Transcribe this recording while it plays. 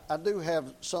I do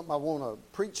have something I want to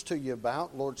preach to you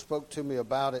about. The Lord spoke to me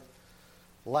about it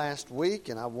last week,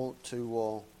 and I want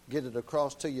to get it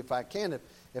across to you if I can.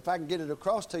 If I can get it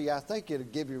across to you, I think it'll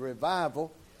give you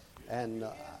revival. And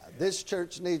this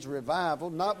church needs revival,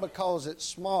 not because it's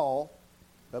small,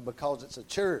 but because it's a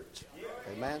church.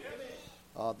 Amen.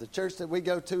 The church that we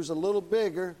go to is a little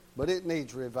bigger, but it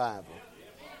needs revival.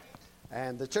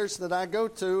 And the church that I go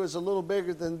to is a little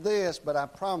bigger than this, but I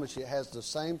promise you it has the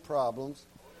same problems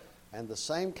and the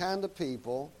same kind of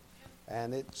people.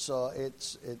 And it's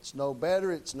no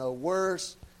better, it's no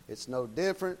worse, it's no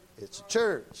different. It's a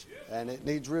church, and it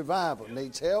needs revival, it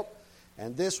needs help.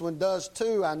 And this one does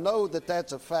too. I know that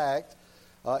that's a fact.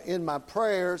 In my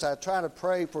prayers, I try to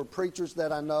pray for preachers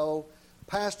that I know,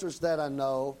 pastors that I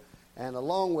know, and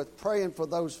along with praying for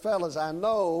those fellas, I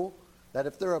know that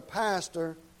if they're a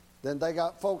pastor, then they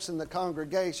got folks in the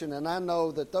congregation, and I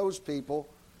know that those people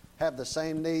have the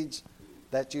same needs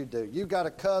that you do. You got a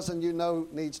cousin you know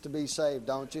needs to be saved,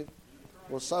 don't you?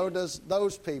 Well, so does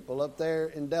those people up there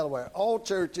in Delaware. All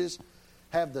churches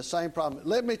have the same problem.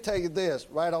 Let me tell you this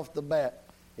right off the bat.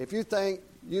 If you think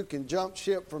you can jump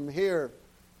ship from here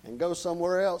and go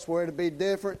somewhere else where it'll be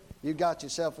different, you got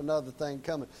yourself another thing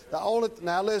coming.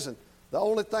 Now listen, the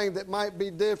only thing that might be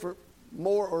different,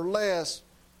 more or less,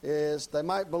 is they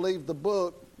might believe the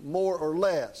book more or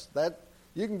less. That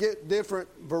you can get different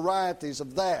varieties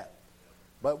of that.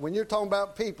 But when you're talking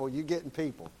about people, you're getting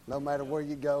people, no matter where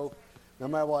you go, no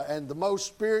matter what. And the most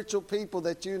spiritual people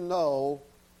that you know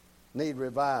need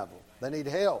revival. They need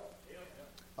help.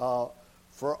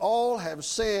 For all have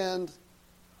sinned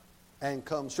and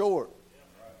come short.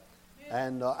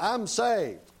 And I'm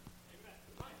saved.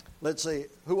 Let's see,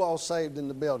 who all saved in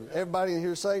the building? Everybody in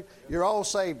here saved? You're all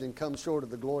saved and come short of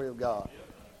the glory of God.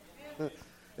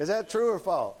 Is that true or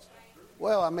false?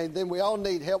 Well, I mean, then we all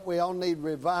need help. We all need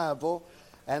revival.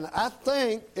 And I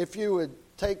think if you would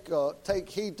take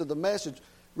heed to the message,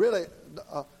 really,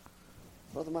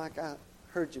 Brother Mike, I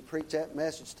heard you preach that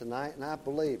message tonight, and I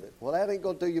believe it. Well, that ain't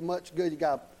going to do you much good. You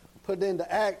got to put it into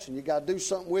action. You got to do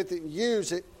something with it and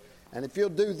use it. And if you'll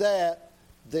do that,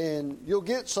 then you'll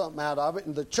get something out of it,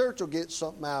 and the church will get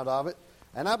something out of it,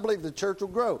 and I believe the church will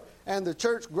grow. And the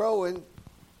church growing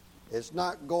is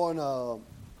not going to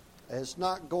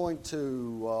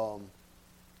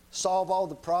solve all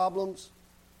the problems,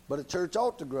 but a church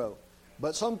ought to grow.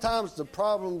 But sometimes the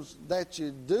problems that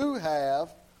you do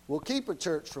have will keep a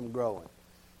church from growing,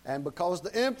 and because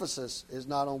the emphasis is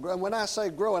not on growing. When I say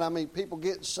growing, I mean people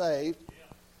getting saved,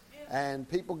 and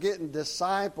people getting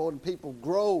discipled, and people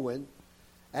growing.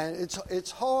 And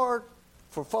it's hard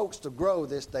for folks to grow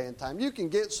this day and time. You can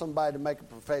get somebody to make a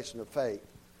profession of faith,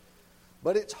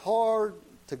 but it's hard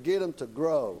to get them to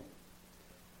grow.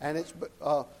 And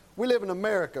we live in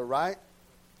America, right?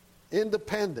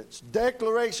 Independence,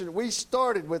 Declaration. We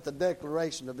started with the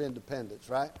Declaration of Independence,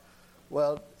 right?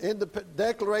 Well,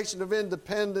 Declaration of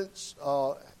Independence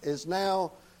is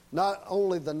now not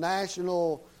only the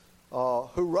national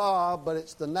hurrah, but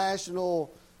it's the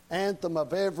national anthem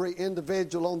of every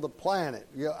individual on the planet.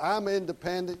 I'm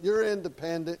independent, you're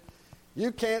independent.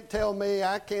 You can't tell me,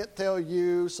 I can't tell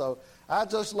you, so I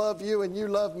just love you and you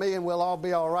love me and we'll all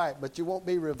be all right. But you won't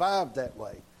be revived that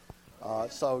way.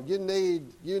 So you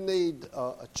need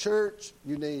a church,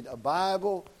 you need a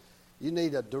Bible, you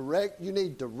need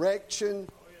direction,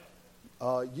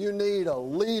 you need a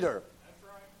leader.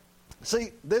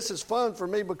 See, this is fun for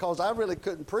me because I really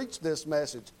couldn't preach this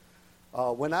message.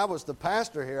 When I was the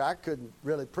pastor here, I couldn't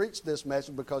really preach this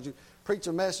message because you preach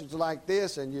a message like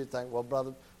this and you think, well,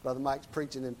 Brother Mike's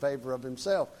preaching in favor of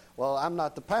himself. Well, I'm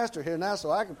not the pastor here now, so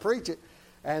I can preach it.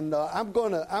 And I'm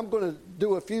going to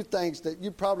do a few things that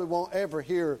you probably won't ever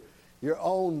hear your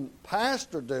own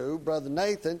pastor do, Brother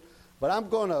Nathan. But I'm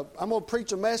going to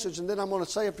preach a message, and then I'm going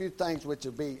to say a few things which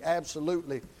will be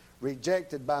absolutely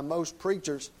rejected by most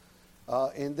preachers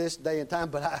in this day and time.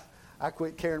 But I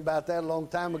quit caring about that a long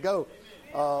time ago.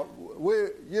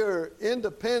 You're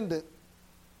independent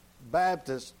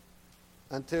Baptist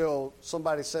until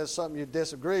somebody says something you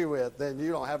disagree with. Then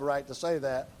you don't have a right to say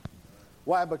that.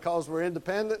 Why? Because we're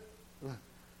independent?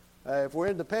 If we're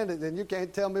independent, then you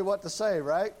can't tell me what to say,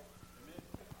 right?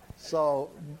 So,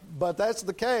 but that's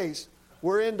the case.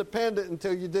 We're independent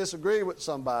until you disagree with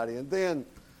somebody. And then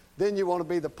you want to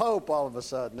be the Pope all of a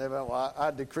sudden. Well,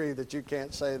 I decree that you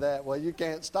can't say that. Well, you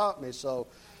can't stop me. So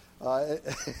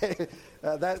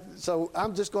so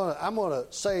I'm going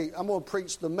to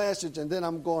preach the message, and then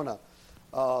I'm going to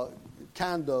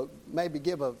kind of maybe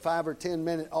give a 5 or 10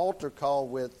 minute altar call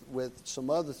with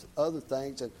some other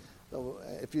things. And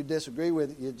if you disagree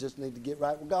with it, you just need to get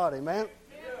right with God. Amen?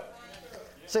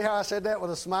 See how I said that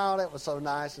with a smile? That was so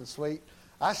nice and sweet.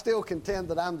 I still contend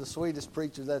that I'm the sweetest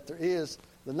preacher that there is,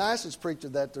 the nicest preacher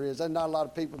that there is. There's not a lot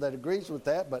of people that agrees with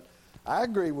that, but I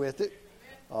agree with it.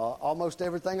 Almost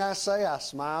everything I say, I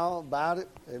smile about it.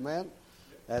 Amen.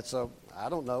 That's I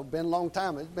don't know, been a long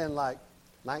time. It's been like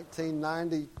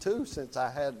 1992 since I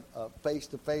had a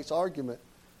face-to-face argument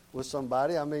with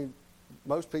somebody. I mean,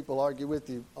 most people argue with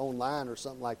you online or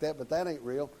something like that, but that ain't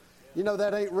real. You know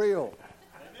that ain't real.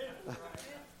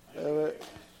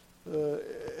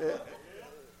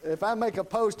 If I make a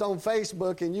post on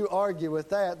Facebook and you argue with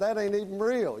that, that ain't even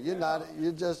real.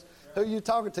 You're just, who you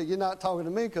talking to? You're not talking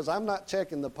to me because I'm not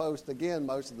checking the post again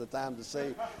most of the time to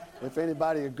see if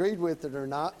anybody agreed with it or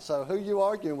not. So who you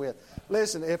arguing with?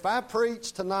 Listen, if I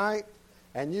preach tonight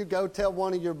and you go tell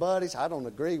one of your buddies, I don't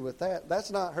agree with that,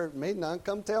 that's not hurting me none.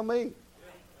 Come tell me.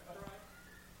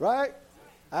 Right?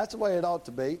 That's the way it ought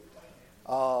to be.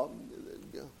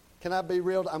 Can I be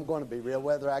real? I'm going to be real,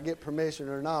 whether I get permission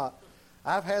or not.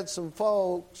 I've had some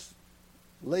folks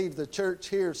leave the church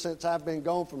here since I've been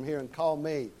gone from here and call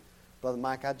me, Brother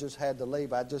Mike, I just had to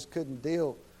leave. I just couldn't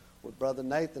deal with Brother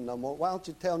Nathan no more. Why don't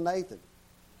you tell Nathan?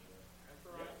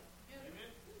 That's right.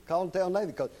 Call and tell Nathan,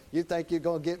 because you think you're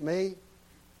going to get me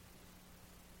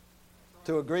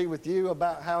to agree with you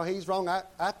about how he's wrong?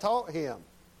 I taught him.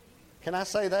 Can I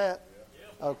say that?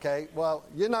 Okay, well,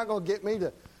 you're not going to get me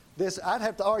to this. I'd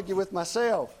have to argue with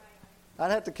myself. I'd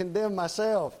have to condemn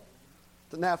myself.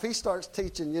 Now, if he starts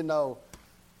teaching,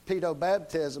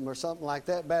 pedo-baptism or something like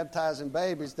that, baptizing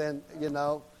babies, then,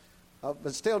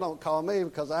 but still don't call me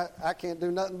because I can't do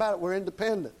nothing about it. We're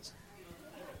independents.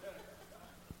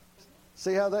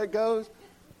 See how that goes?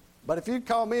 But if you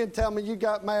call me and tell me you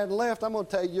got mad and left, I'm going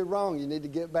to tell you you're wrong. You need to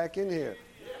get back in here.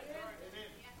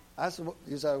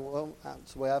 You say, well,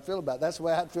 that's the way I feel about it. That's the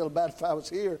way I'd feel about it if I was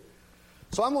here.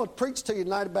 So I'm going to preach to you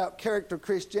tonight about character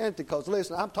Christianity because,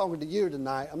 listen, I'm talking to you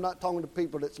tonight. I'm not talking to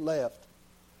people that's left.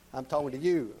 I'm talking to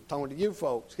you. I'm talking to you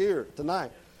folks here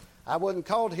tonight. I wasn't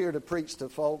called here to preach to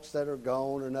folks that are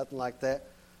gone or nothing like that.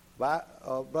 But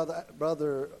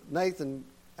Brother Nathan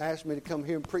asked me to come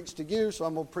here and preach to you, so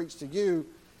I'm going to preach to you,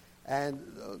 and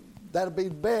that'll be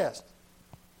the best.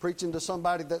 Preaching to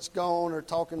somebody that's gone or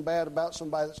talking bad about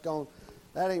somebody that's gone,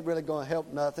 that ain't really going to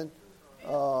help nothing.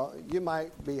 You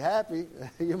might be happy.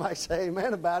 You might say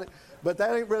amen about it. But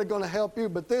that ain't really going to help you.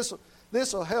 But this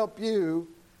will help you.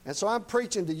 And so I'm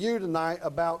preaching to you tonight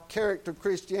about character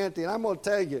Christianity. And I'm going to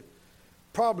tell you,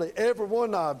 probably every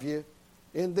one of you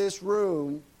in this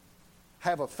room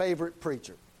have a favorite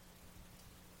preacher.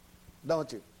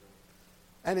 Don't you?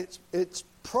 And it's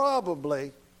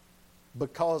probably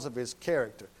because of his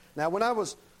character. Now, when I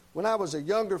was a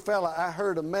younger fella, I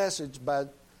heard a message by,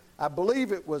 I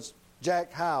believe it was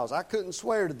Jack Hyles. I couldn't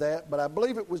swear to that, but I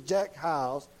believe it was Jack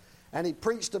Hyles, and he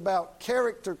preached about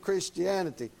character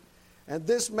Christianity. And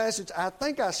this message, I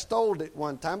think I stole it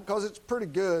one time because it's pretty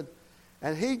good.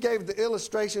 And he gave the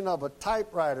illustration of a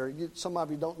typewriter. Some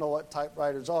of you don't know what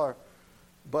typewriters are,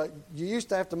 but you used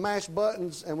to have to mash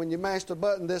buttons, and when you mashed a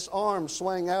button, this arm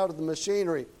swung out of the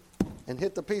machinery and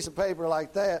hit the piece of paper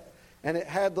like that, and it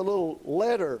had the little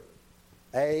letter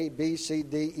A, B, C,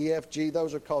 D, E, F, G.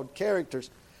 Those are called characters.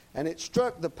 And it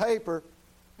struck the paper,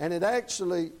 and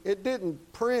it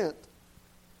didn't print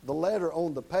the letter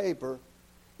on the paper.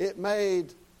 It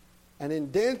made an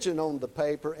indention on the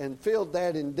paper and filled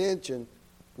that indention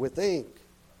with ink.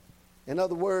 In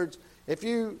other words, if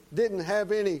you didn't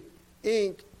have any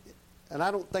ink, and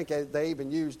I don't think they even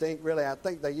used ink really, I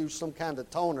think they used some kind of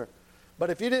toner. But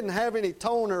if you didn't have any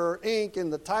toner or ink in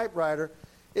the typewriter,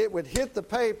 it would hit the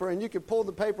paper, and you could pull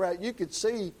the paper out. You could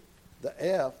see the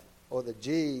F or the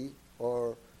G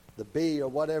or the B or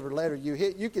whatever letter you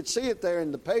hit. You could see it there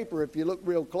in the paper if you look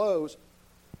real close,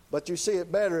 but you see it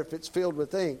better if it's filled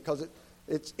with ink because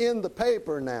it's in the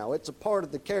paper now. It's a part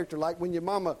of the character. Like when your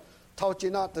mama taught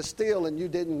you not to steal and you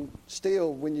didn't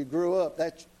steal when you grew up.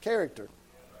 That's character,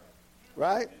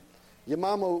 right? Your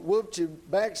mama whooped you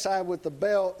backside with the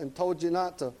belt and told you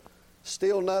not to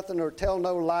steal nothing or tell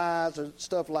no lies or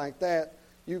stuff like that.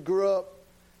 You grew up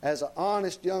as an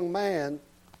honest young man.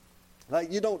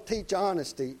 Like you don't teach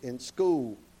honesty in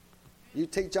school. You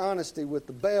teach honesty with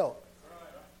the belt.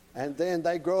 And then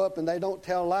they grow up and they don't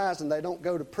tell lies and they don't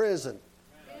go to prison.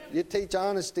 You teach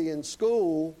honesty in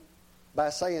school by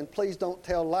saying, please don't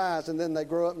tell lies, and then they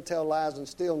grow up and tell lies and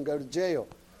steal and go to jail.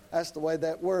 That's the way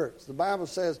that works. The Bible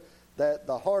says that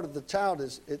the heart of the child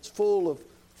it's full of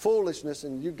foolishness,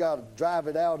 and you've got to drive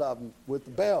it out of them with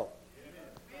the belt.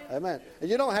 Amen. And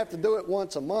you don't have to do it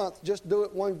once a month. Just do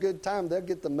it one good time. They'll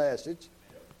get the message.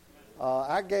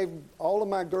 I gave all of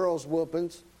my girls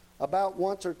whoopings about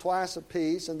once or twice a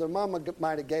piece, and their mama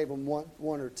might have gave them one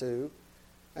or two,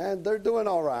 and they're doing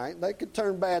all right. They could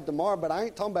turn bad tomorrow, but I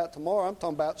ain't talking about tomorrow. I'm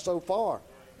talking about so far.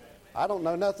 I don't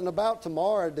know nothing about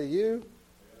tomorrow, do you?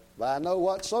 But I know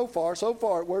what so far. So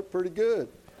far, it worked pretty good.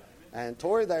 And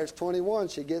Tori there's 21.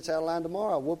 She gets out of line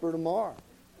tomorrow. I'll whoop her tomorrow.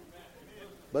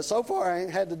 But so far, I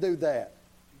ain't had to do that.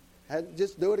 Had to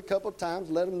just do it a couple of times,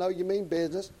 let them know you mean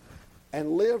business,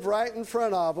 and live right in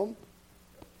front of them.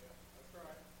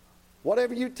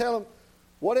 Whatever you tell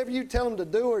them to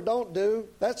do or don't do,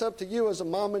 that's up to you as a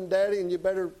mom and daddy, and you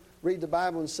better read the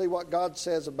Bible and see what God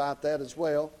says about that as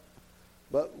well.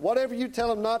 But whatever you tell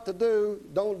them not to do,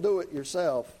 don't do it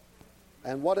yourself.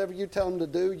 And whatever you tell them to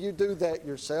do, you do that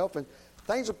yourself. And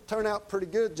things will turn out pretty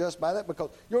good just by that,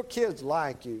 because your kids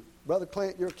like you. Brother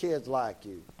Clint, your kids like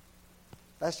you.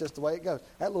 That's just the way it goes.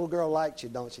 That little girl likes you,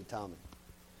 don't she, Tommy?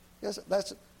 Yes,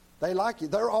 they like you.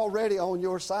 They're already on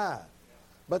your side.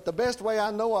 But the best way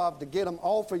I know of to get them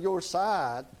off of your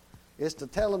side is to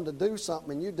tell them to do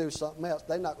something and you do something else.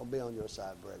 They're not going to be on your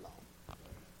side very long.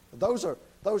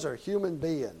 Those are human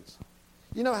beings.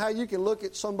 You know how you can look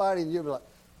at somebody and you'll be like,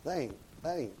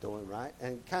 that ain't doing right,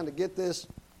 and kind of get this,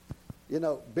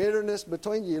 bitterness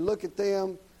between you. You look at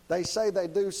them, they say they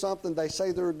do something, they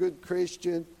say they're a good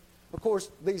Christian. Of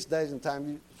course, these days and time,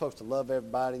 you're supposed to love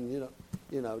everybody and,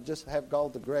 just have all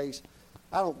the grace.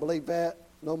 I don't believe that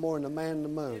no more than the man in the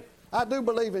moon. I do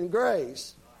believe in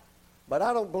grace, but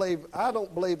I don't believe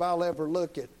I'll ever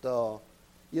look at,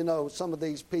 some of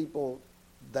these people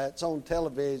that's on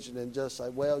television and just say,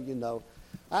 well,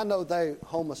 I know they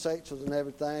homosexuals and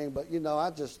everything, but,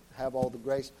 I just have all the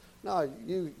grace. No,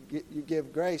 you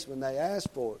give grace when they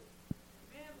ask for it.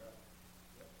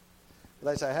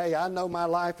 They say, hey, I know my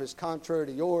life is contrary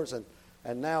to yours, and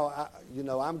now,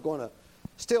 I'm going to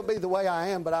still be the way I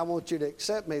am, but I want you to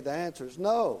accept me. The answer is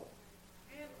no.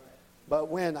 But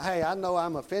when, hey, I know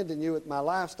I'm offending you with my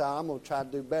lifestyle, I'm going to try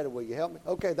to do better. Will you help me?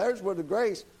 Okay, there's where the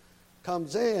grace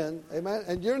comes in. Amen.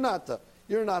 And you're not the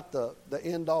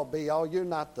end-all, be-all. You're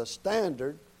not the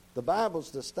standard. The Bible's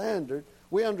the standard.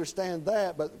 We understand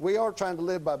that, but we are trying to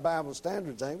live by Bible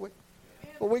standards, ain't we?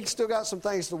 Well, we still got some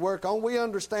things to work on. We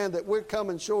understand that we're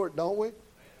coming short, don't we?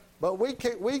 But we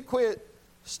quit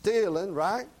stealing,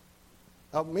 right?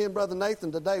 Me and Brother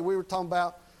Nathan today, we were talking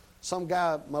about some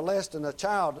guy molesting a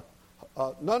child.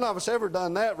 None of us ever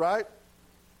done that, right?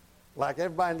 Like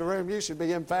everybody in the room, you should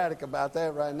be emphatic about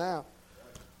that right now.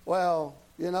 Well,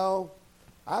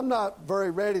 I'm not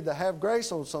very ready to have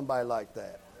grace on somebody like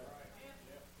that.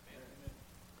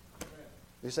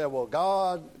 You say, well,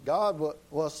 God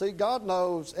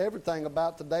knows everything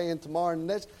about today and tomorrow and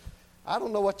next. I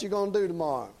don't know what you're going to do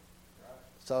tomorrow.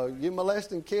 So you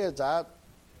molesting kids, best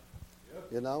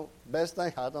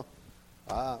thing,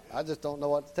 I just don't know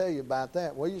what to tell you about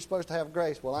that. Well, you're supposed to have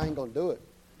grace. Well, I ain't going to do it.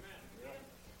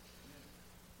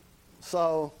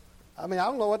 So, I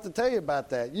don't know what to tell you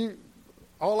about that.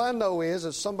 All I know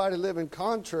is somebody living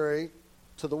contrary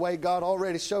to the way God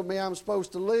already showed me I'm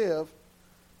supposed to live,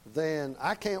 then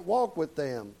I can't walk with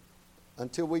them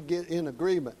until we get in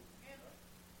agreement.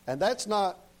 And that's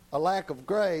not a lack of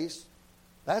grace.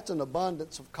 That's an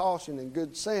abundance of caution and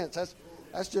good sense.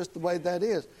 That's just the way that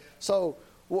is. So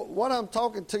what I'm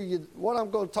going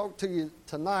to talk to you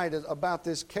tonight is about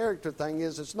this character thing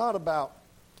is it's not about,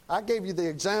 I gave you the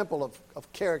example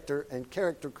of character and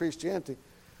character Christianity,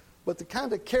 but the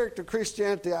kind of character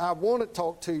Christianity I want to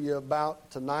talk to you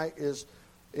about tonight is,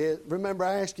 remember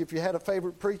I asked you if you had a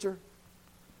favorite preacher?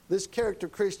 This character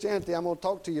Christianity I'm going to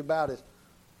talk to you about is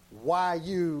why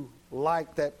you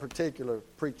like that particular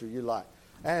preacher you like.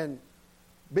 And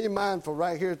be mindful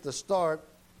right here at the start,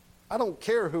 I don't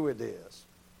care who it is.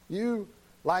 You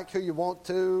like who you want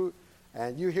to,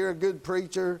 and you hear a good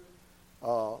preacher,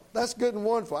 that's good and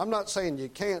wonderful. I'm not saying you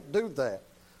can't do that,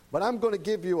 but I'm going to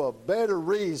give you a better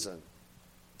reason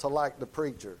to like the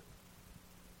preacher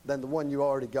than the one you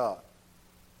already got.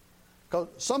 Because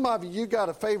some of you got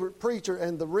a favorite preacher,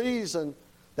 and the reason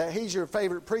that he's your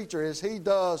favorite preacher is he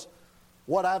does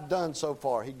what I've done so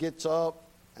far. He gets up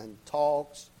and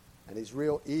talks, and he's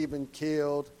real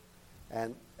even-keeled,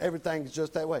 and everything's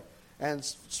just that way. And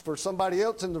for somebody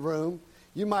else in the room,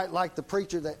 you might like the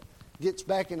preacher that gets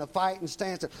back in a fight and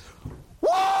stands there,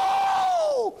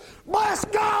 whoa! Bless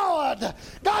God!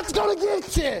 God's going to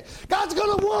get you! God's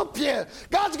going to whoop you!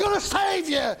 God's going to save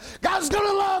you! God's going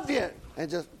to love you! And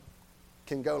just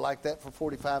can go like that for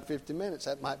 45, 50 minutes.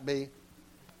 That might be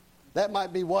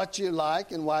what you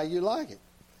like and why you like it.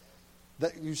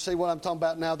 That, you see what I'm talking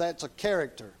about now? That's a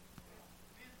character.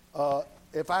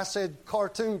 If I said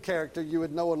cartoon character, you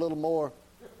would know a little more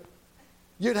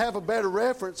you'd have a better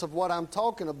reference of what I'm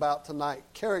talking about tonight,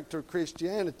 character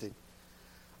Christianity.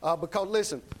 Because,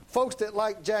 listen, folks that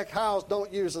like Jack Hyles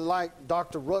don't usually like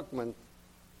Dr. Ruckman.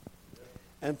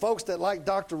 And folks that like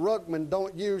Dr. Ruckman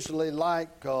don't usually like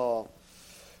Billy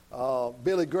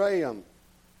Graham.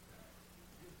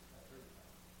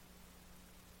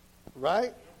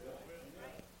 Right?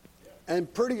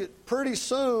 And pretty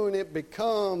soon it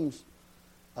becomes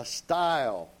a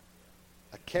style,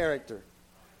 a character,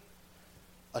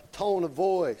 a tone of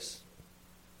voice.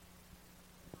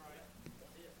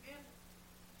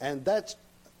 And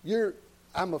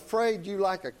I'm afraid you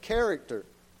like a character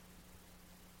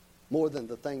more than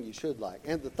the thing you should like.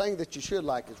 And the thing that you should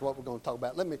like is what we're going to talk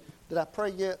about. Did I pray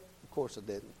yet? Of course I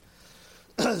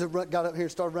didn't. Got up here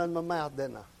and started running my mouth,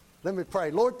 didn't I? Let me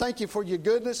pray. Lord, thank you for your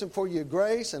goodness and for your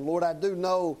grace. And Lord, I do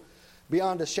know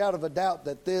beyond a shadow of a doubt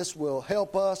that this will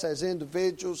help us as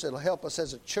individuals. It'll help us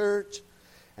as a church.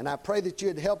 And I pray that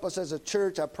you'd help us as a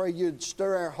church. I pray you'd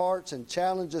stir our hearts and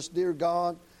challenge us, dear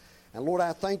God. And Lord,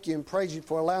 I thank you and praise you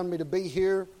for allowing me to be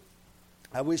here.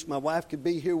 I wish my wife could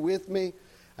be here with me.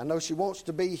 I know she wants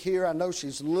to be here. I know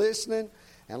she's listening.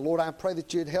 And Lord, I pray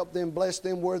that you'd help them, bless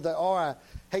them where they are. I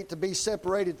hate to be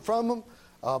separated from them.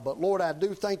 But Lord, I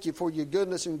do thank you for your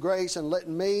goodness and grace and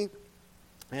letting me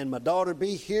and my daughter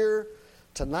be here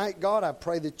tonight, God. I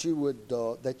pray that you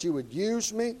would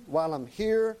use me while I'm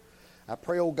here. I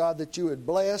pray, oh God, that you would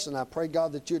bless, and I pray,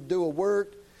 God, that you'd do a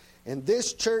work in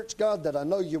this church, God, that I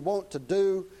know you want to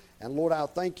do. And Lord, I'll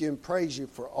thank you and praise you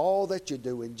for all that you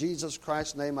do. In Jesus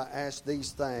Christ's name I ask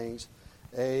these things.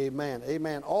 Amen.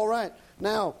 Amen. All right.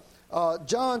 Now,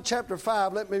 John chapter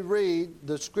 5, let me read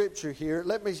the scripture here.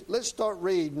 Let's start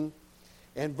reading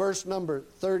in verse number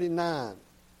 39.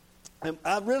 And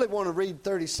I really want to read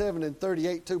 37 and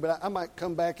 38 too, but I might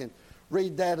come back and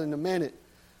read that in a minute.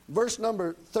 Verse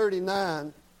number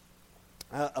 39,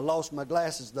 I lost my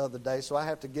glasses the other day, so I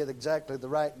have to get exactly the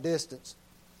right distance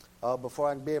before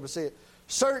I can be able to see it.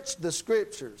 Search the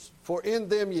scriptures, for in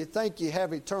them you think you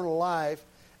have eternal life,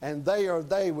 and they are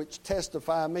they which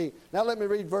testify me. Now let me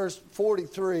read verse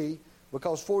 43,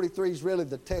 because 43 is really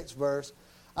the text verse.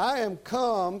 I am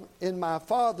come in my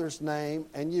Father's name,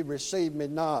 and ye receive me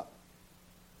not.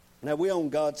 Now we're on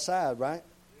God's side, right?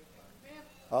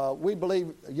 We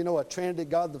believe, a Trinity,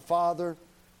 God the Father,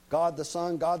 God the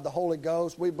Son, God the Holy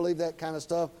Ghost. We believe that kind of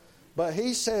stuff. But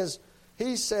he says,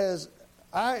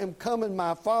 I am come in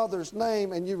my Father's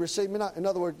name, and you receive me not. In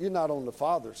other words, you're not on the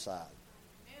Father's side.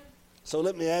 So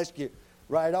let me ask you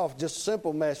right off, just a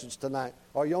simple message tonight.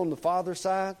 Are you on the Father's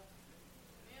side?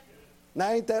 Now,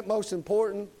 ain't that most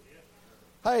important?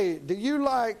 Hey, do you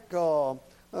like,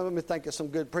 let me think of some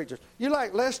good preachers. You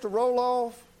like Lester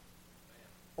Roloff?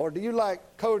 Or do you like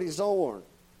Cody Zorn?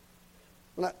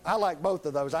 I like both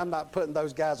of those. I'm not putting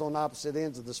those guys on opposite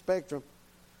ends of the spectrum.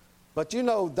 But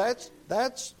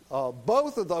that's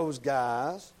both of those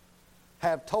guys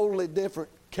have totally different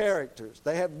characters.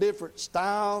 They have different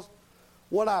styles.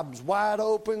 One of them's wide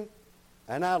open,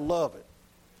 and I love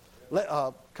it.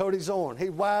 Cody Zorn,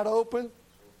 he's wide open,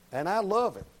 and I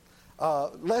love it.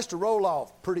 Lester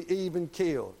Roloff, pretty even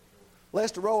keeled.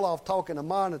 Lester Roloff talking a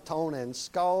monotone and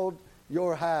scald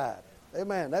your hide.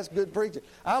 Amen. That's good preaching.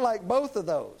 I like both of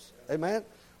those. Amen.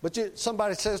 But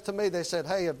somebody says to me, they said,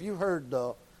 hey, have you heard,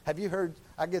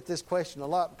 I get this question a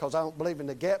lot because I don't believe in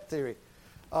the gap theory.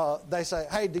 They say,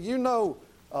 hey, do you know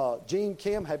Gene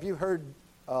Kim? Have you heard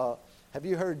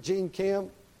Gene Kim?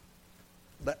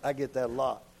 I get that a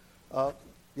lot.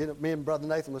 Me and Brother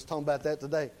Nathan was talking about that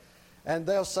today. And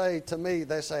they'll say to me,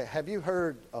 they say, have you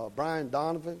heard Brian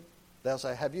Donovan? They'll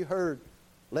say, have you heard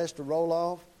Lester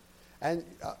Roloff? And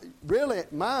really,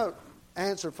 my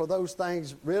answer for those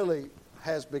things really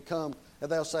has become,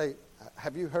 and they'll say,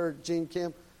 have you heard Gene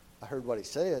Kim? I heard what he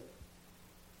said.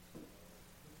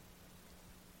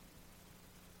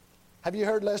 Have you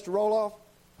heard Lester Roloff?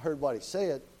 I heard what he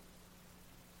said.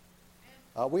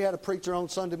 We had a preacher on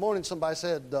Sunday morning. Somebody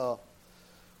said,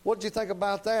 what did you think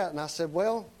about that? And I said,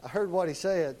 well, I heard what he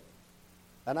said,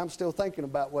 and I'm still thinking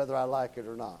about whether I like it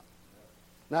or not.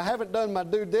 Now, I haven't done my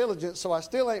due diligence, so I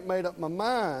still ain't made up my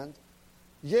mind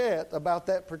yet about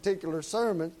that particular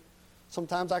sermon.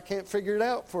 Sometimes I can't figure it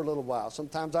out for a little while.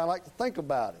 Sometimes I like to think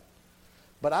about it.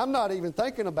 But I'm not even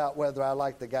thinking about whether I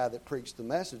like the guy that preached the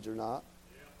message or not,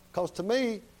 because to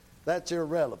me, that's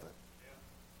irrelevant.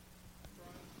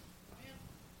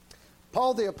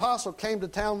 Paul the Apostle came to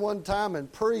town one time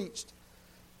and preached,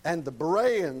 and the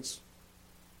Bereans,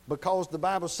 because the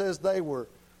Bible says they were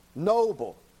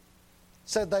noble,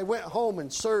 said they went home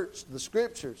and searched the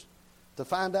Scriptures to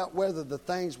find out whether the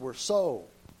things were so.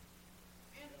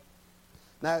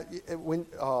 Now,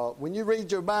 when you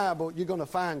read your Bible, you're going to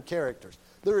find characters.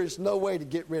 There is no way to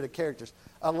get rid of characters.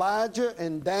 Elijah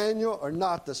and Daniel are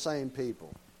not the same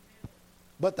people.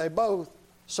 But they both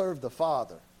serve the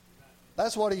Father.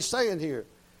 That's what he's saying here.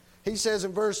 He says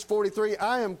in verse 43,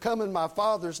 I am come in my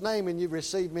Father's name and you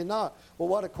receive me not. Well,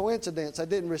 what a coincidence. They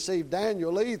didn't receive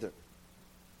Daniel either.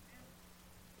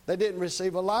 They didn't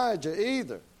receive Elijah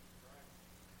either.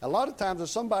 A lot of times there's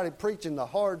somebody preaching the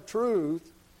hard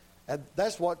truth, and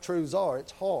that's what truths are.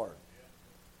 It's hard.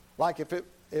 Like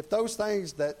if those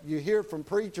things that you hear from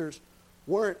preachers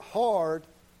weren't hard,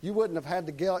 you wouldn't have had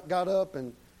to got up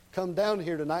and come down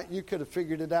here tonight. You could have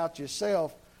figured it out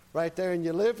yourself right there in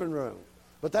your living room.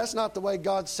 But that's not the way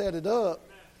God set it up.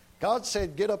 God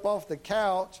said get up off the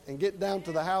couch and get down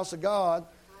to the house of God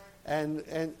and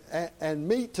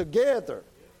meet together.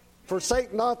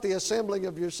 Forsake not the assembling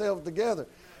of yourselves together.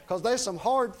 Because there's some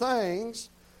hard things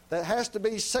that has to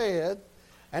be said,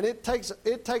 and it takes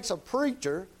a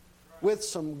preacher with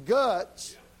some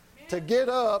guts to get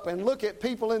up and look at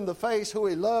people in the face who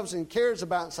he loves and cares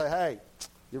about and say, hey,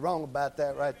 you're wrong about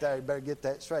that right there. You better get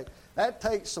that straight. That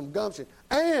takes some gumption.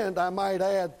 And I might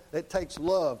add, it takes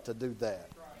love to do that.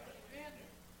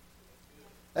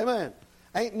 Amen.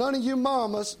 Ain't none of you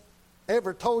mamas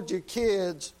ever told your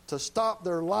kids to stop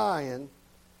their lying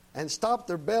and stop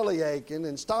their belly aching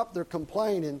and stop their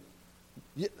complaining.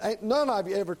 Ain't none of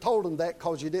you ever told them that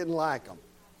because you didn't like them.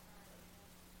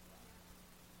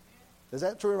 Is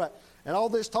that true or right? And all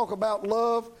this talk about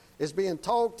love is being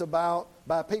talked about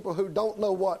by people who don't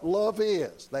know what love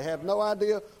is. They have no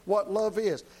idea what love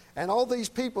is. And all these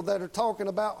people that are talking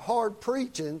about hard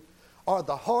preaching are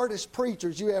the hardest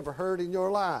preachers you ever heard in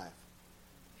your life.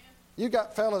 You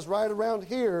got fellas right around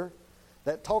here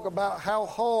that talk about how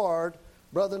hard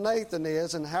Brother Nathan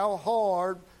is and how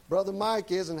hard Brother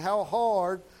Mike is and how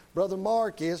hard Brother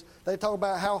Mark is. They talk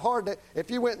about how hard that if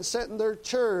you went and sat in their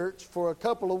church for a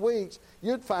couple of weeks,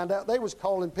 you'd find out they was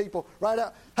calling people right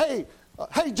out, hey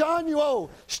John, you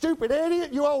old stupid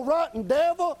idiot, you old rotten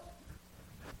devil.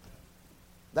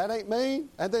 That ain't me.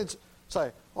 And then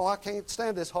say, oh, I can't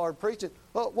stand this hard preaching.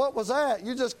 Well, what was that?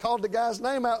 You just called the guy's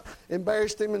name out,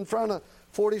 embarrassed him in front of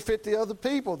 40, 50 other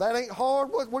people. That ain't hard.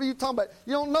 What are you talking about?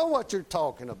 You don't know what you're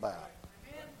talking about.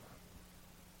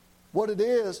 What it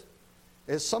is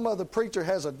some other preacher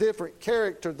has a different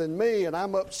character than me, and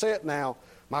I'm upset now.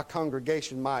 My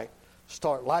congregation might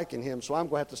start liking him, so I'm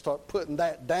going to have to start putting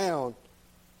that down.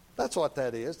 That's what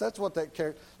that is. That's what that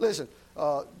character... Listen,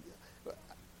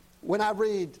 when I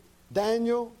read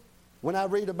Daniel, when I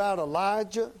read about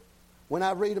Elijah, when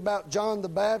I read about John the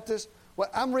Baptist, well,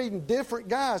 I'm reading different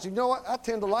guys. You know what? I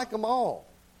tend to like them all.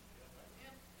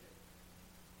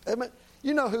 Amen.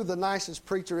 You know who the nicest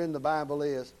preacher in the Bible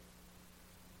is?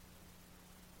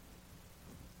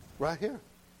 Right here.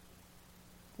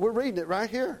 We're reading it right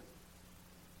here.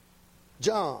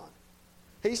 John.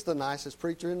 He's the nicest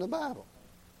preacher in the Bible.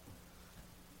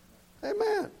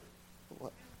 Amen.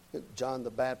 What? John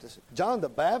the Baptist. John the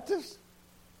Baptist?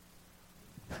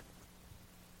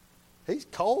 He's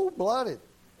cold-blooded.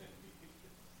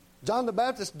 John the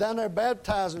Baptist down there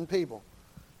baptizing people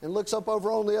and looks up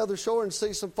over on the other shore and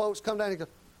sees some folks come down and he goes,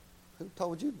 who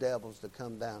told you devils to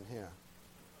come down here?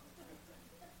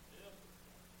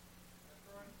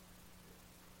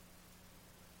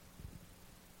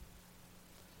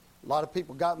 A lot of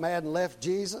people got mad and left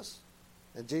Jesus.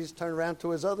 And Jesus turned around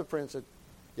to his other friends and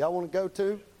said, y'all want to go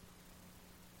too?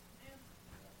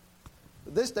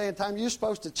 But this day and time, you're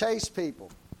supposed to chase people.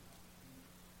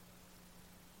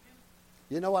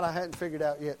 You know what I hadn't figured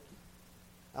out yet?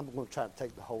 I'm going to try to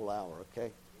take the whole hour,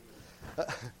 okay?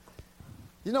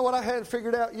 You know what I hadn't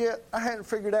figured out yet? I hadn't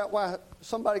figured out why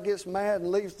somebody gets mad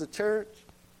and leaves the church,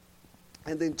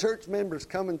 and then church members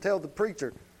come and tell the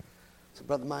preacher, so,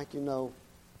 Brother Mike, you know,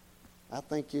 I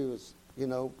think you was, you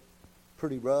know,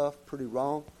 pretty rough, pretty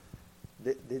wrong.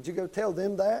 Did you go tell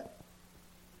them that?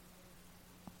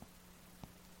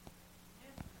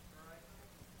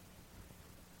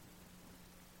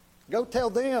 Go tell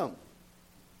them.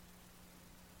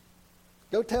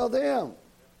 Go tell them.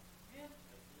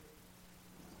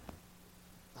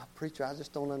 Oh, preacher, I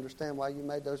just don't understand why you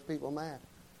made those people mad.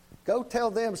 Go tell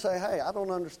them, say, hey, I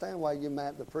don't understand why you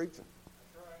mad at the preacher.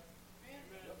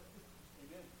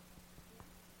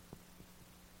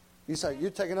 You say, you're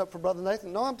taking up for Brother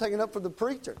Nathan? No, I'm taking up for the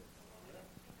preacher.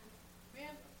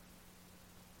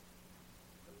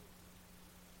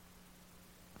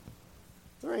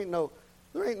 There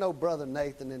ain't no Brother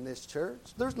Nathan in this church.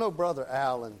 There's no Brother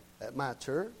Allen at my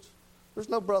church. There's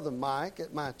no Brother Mike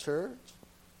at my church.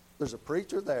 There's a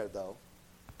preacher there, though.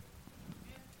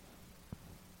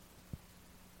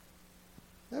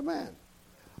 Amen.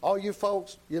 All you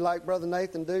folks, you like Brother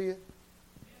Nathan, do you?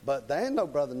 But there ain't no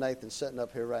Brother Nathan sitting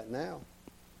up here right now.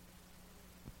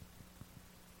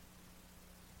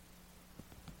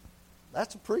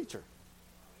 That's a preacher.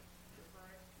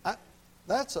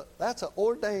 That's an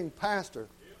ordained pastor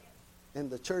in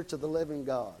the Church of the Living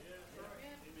God.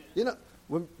 You know,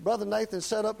 when Brother Nathan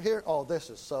sat up here, oh, this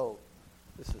is so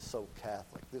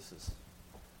Catholic.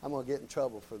 I'm going to get in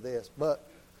trouble for this. But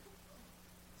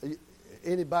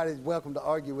anybody's welcome to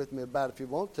argue with me about it if you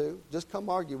want to. Just come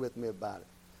argue with me about it.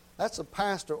 That's a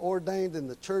pastor ordained in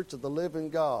the Church of the Living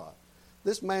God.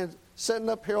 This man's sitting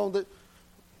up here on the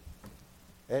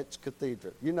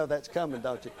Cathedral. You know that's coming,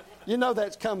 don't you? You know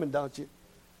that's coming, don't you?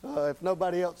 If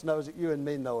nobody else knows it, you and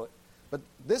me know it. But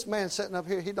this man sitting up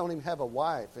here, he don't even have a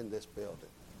wife in this building.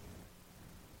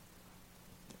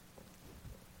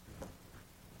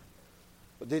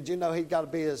 But did you know he got to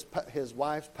be his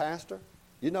wife's pastor?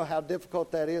 You know how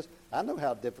difficult that is? I know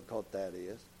how difficult that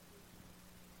is.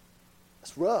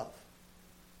 It's rough.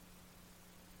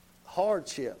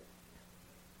 Hardship.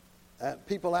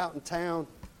 People out in town,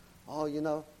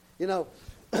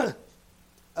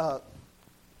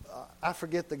 I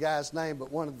forget the guy's name,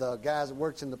 but one of the guys that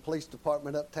works in the police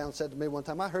department uptown said to me one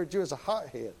time, I heard you was a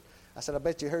hothead. I said, I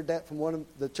bet you heard that from one of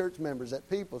the church members at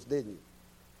People's, didn't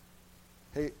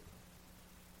you?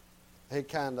 He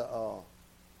kind of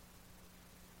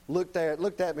looked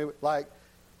at me like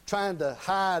trying to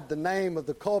hide the name of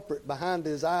the culprit behind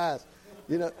his eyes.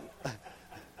 You know,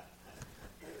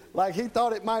 like he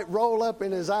thought it might roll up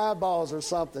in his eyeballs or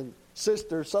something.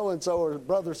 Sister so-and-so or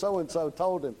brother so-and-so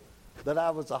told him that I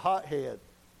was a hothead.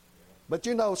 But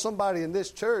you know, somebody in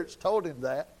this church told him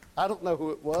that. I don't know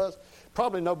who it was.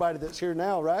 Probably nobody that's here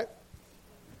now, right?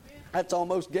 That's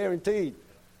almost guaranteed.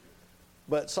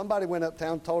 But somebody went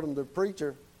uptown and told him the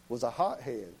preacher was a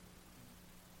hothead.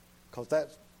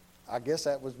 Because I guess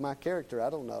that was my character. I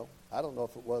don't know. I don't know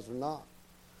if it was or not.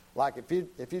 Like if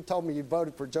you told me you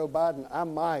voted for Joe Biden, I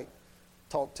might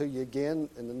talk to you again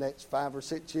in the next 5 or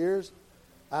 6 years.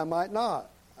 I might not.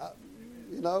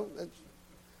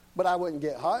 But I wouldn't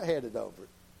get hot-headed over it.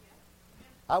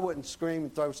 I wouldn't scream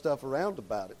and throw stuff around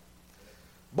about it.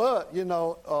 But,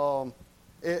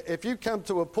 if you come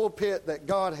to a pulpit that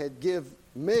God had give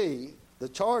me the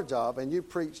charge of and you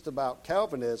preached about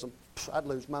Calvinism, I'd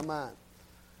lose my mind.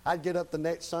 I'd get up the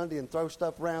next Sunday and throw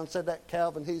stuff around, said that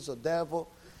Calvin, he's a devil.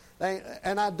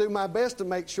 And I'd do my best to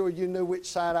make sure you knew which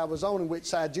side I was on and which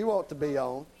side you ought to be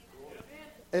on.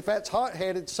 If that's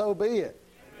hot-headed, so be it.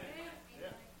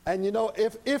 And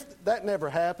if that never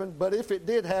happened, but if it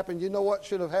did happen, you know what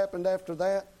should have happened after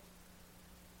that?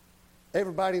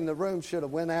 Everybody in the room should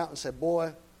have went out and said,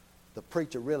 boy, the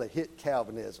preacher really hit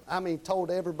Calvinism. I mean, told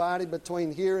everybody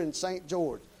between here and St.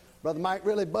 George, Brother Mike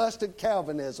really busted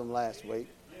Calvinism last week.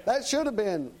 That should have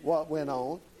been what went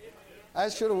on.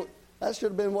 That should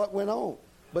have been what went on.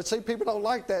 But see, people don't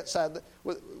like that side.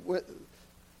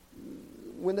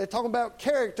 When they talk about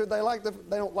character, they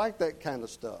don't like that kind of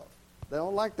stuff. They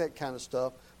don't like that kind of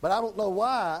stuff. But I don't know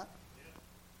why.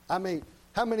 I mean,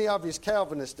 how many of you is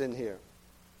Calvinist in here?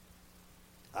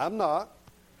 I'm not.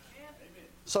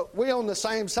 So we on the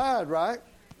same side, right?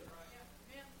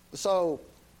 So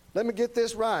let me get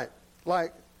this right.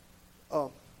 Like,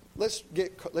 let's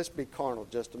be carnal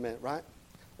just a minute, right?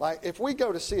 Like, if we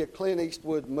go to see a Clint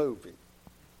Eastwood movie,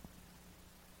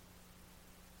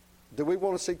 do we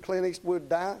want to see Clint Eastwood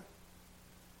die?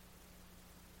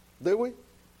 Do we?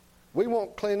 We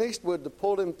want Clint Eastwood to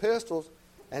pull them pistols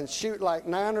and shoot like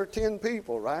 9 or 10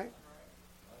 people, right?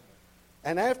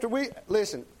 And after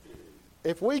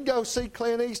if we go see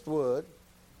Clint Eastwood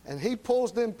and he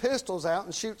pulls them pistols out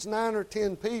and shoots 9 or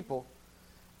 10 people,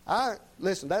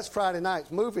 that's Friday night,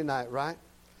 it's movie night, right?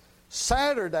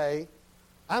 Saturday,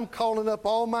 I'm calling up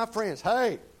all my friends.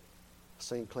 Hey, I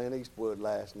seen Clint Eastwood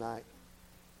last night.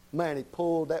 Man, he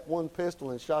pulled that one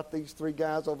pistol and shot these 3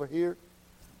 guys over here.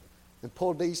 And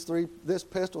pulled this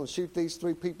pistol and shoot these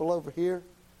 3 people over here.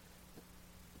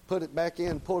 Put it back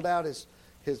in, pulled out his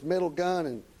middle gun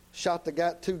and shot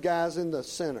 2 guys in the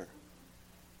center.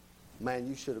 Man,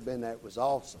 you should have been there. It was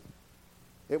awesome.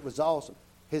 It was awesome.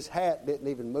 His hat didn't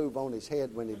even move on his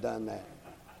head when he done that.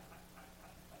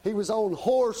 He was on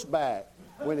horseback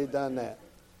when he done that.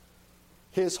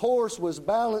 His horse was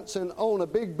balancing on a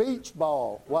big beach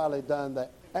ball while he done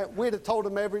that. And we'd have told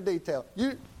him every detail.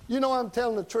 You know I'm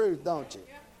telling the truth, don't you?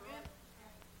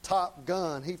 Top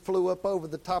Gun, he flew up over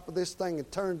the top of this thing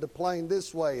and turned the plane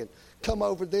this way and come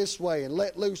over this way and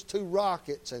let loose 2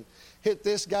 rockets and hit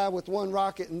this guy with 1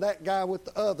 rocket and that guy with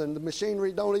the other. And the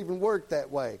machinery don't even work that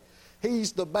way.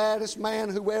 He's the baddest man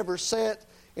who ever sat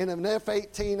in an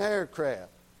F-18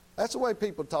 aircraft. That's the way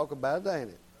people talk about it,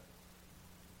 ain't it?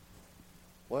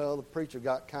 Well, the preacher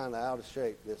got kind of out of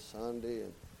shape this Sunday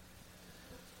and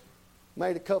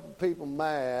made a couple people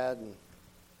mad. And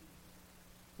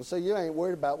well, see, you ain't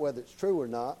worried about whether it's true or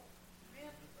not.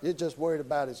 You're just worried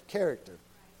about his character,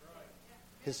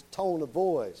 his tone of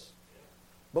voice.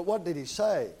 But what did he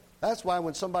say? That's why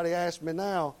when somebody asked me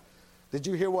now, did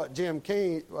you hear what Gene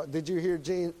Kim?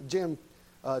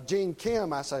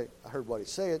 I say, I heard what he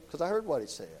said, because I heard what he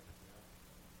said.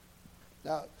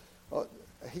 Now,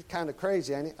 he's kind of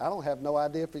crazy, ain't he? I don't have no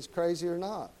idea if he's crazy or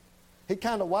not. He's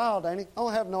kind of wild, ain't he? I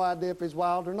don't have no idea if he's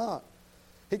wild or not.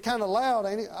 He's kind of loud,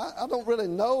 ain't he? I don't really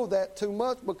know that too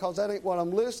much because that ain't what I'm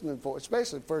listening for,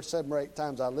 especially the first 7 or 8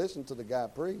 times I listened to the guy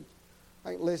preach.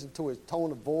 I ain't listening to his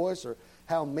tone of voice or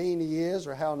how mean he is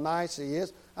or how nice he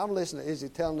is. I'm listening to, is he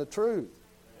telling the truth?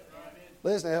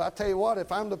 Listen, I tell you what,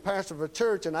 if I'm the pastor of a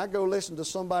church and I go listen to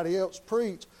somebody else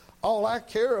preach, all I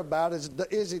care about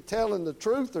is he telling the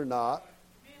truth or not?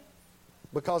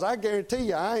 Because I guarantee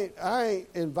you, I ain't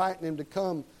inviting him to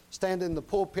come stand in the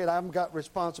pulpit I haven't got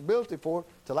responsibility for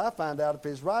till I find out if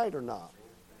he's right or not.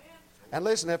 And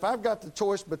listen, if I've got the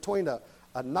choice between a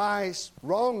nice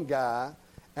wrong guy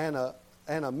and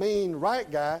a mean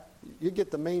right guy, you get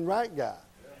the mean right guy.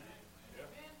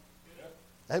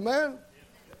 Amen?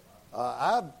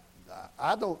 I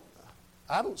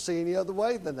don't see any other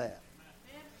way than that.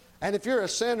 And if you're a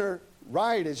sinner,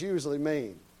 right is usually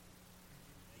mean.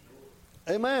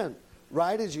 Amen.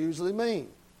 Right is usually mean.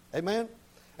 Amen.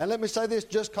 And let me say this,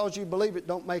 just because you believe it,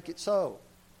 don't make it so.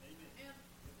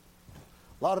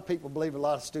 A lot of people believe a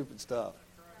lot of stupid stuff.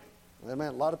 Amen.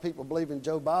 A lot of people believe in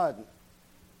Joe Biden.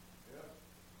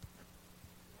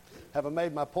 Have I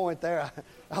made my point there?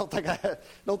 I don't think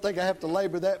I have to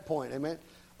labor that point. Amen.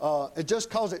 Just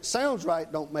because it sounds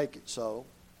right, don't make it so.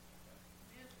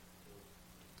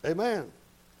 Amen.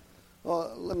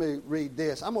 Well, let me read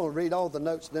this. I'm going to read all the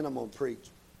notes, then I'm going to preach.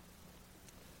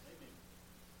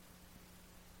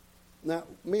 Now,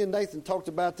 me and Nathan talked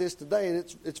about this today,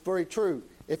 and it's very true.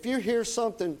 If you hear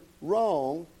something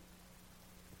wrong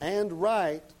and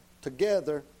right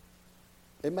together,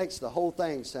 it makes the whole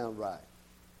thing sound right.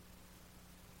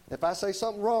 If I say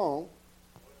something wrong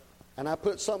and I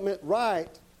put something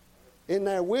right in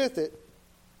there with it,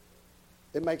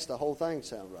 it makes the whole thing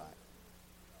sound right.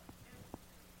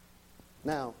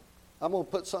 Now, I'm going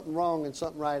to put something wrong and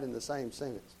something right in the same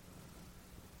sentence.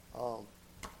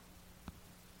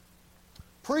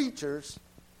 Preachers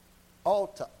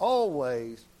ought to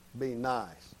always be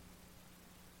nice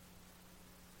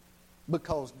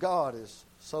because God is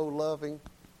so loving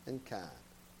and kind.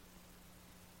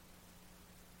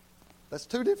 That's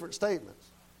 2 different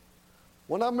statements.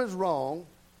 One of them is wrong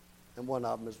and one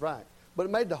of them is right. But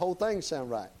it made the whole thing sound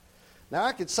right. Now,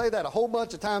 I could say that a whole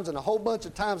bunch of times and a whole bunch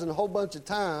of times and a whole bunch of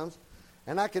times,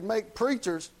 and I could make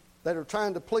preachers that are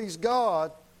trying to please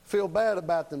God feel bad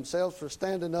about themselves for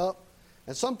standing up.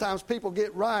 And sometimes people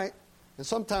get right, and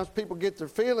sometimes people get their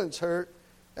feelings hurt,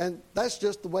 and that's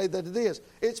just the way that it is.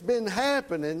 It's been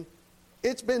happening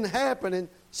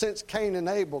since Cain and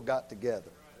Abel got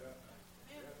together.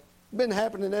 It's been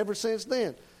happening ever since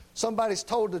then. Somebody's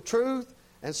told the truth,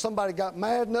 and somebody got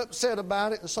mad and upset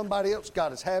about it, and somebody else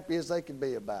got as happy as they could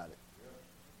be about it.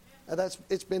 And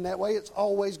it's been that way. It's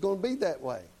always going to be that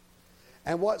way.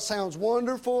 And what sounds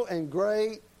wonderful and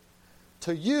great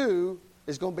to you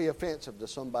is going to be offensive to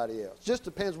somebody else. Just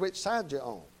depends which side you're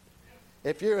on.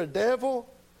 If you're a devil,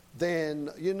 then,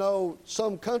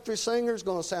 some country singer is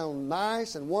going to sound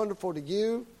nice and wonderful to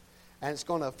you, and it's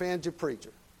going to offend your preacher.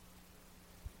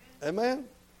 Amen?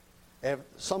 If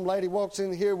some lady walks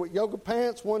in here with yoga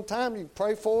pants one time, you can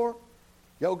pray for her.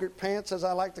 Yogurt pants, as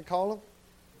I like to call them.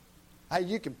 Hey,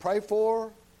 you can pray for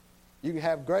her. You can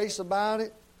have grace about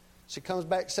it. She comes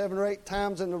back 7 or 8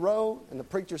 times in a row, and the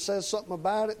preacher says something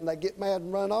about it, and they get mad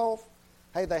and run off.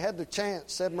 Hey, they had the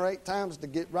chance 7 or 8 times to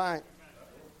get right.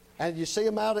 And you see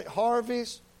them out at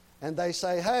Harvey's, and they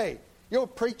say, hey, your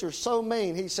preacher's so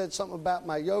mean. He said something about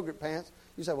my yogurt pants.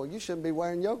 You say, well, you shouldn't be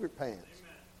wearing yogurt pants.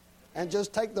 And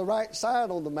just take the right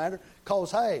side on the matter,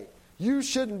 because, hey, you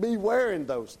shouldn't be wearing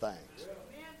those things.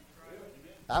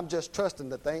 I'm just trusting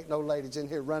that there ain't no ladies in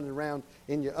here running around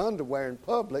in your underwear in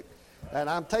public. And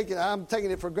I'm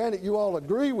taking it for granted you all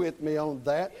agree with me on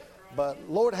that. But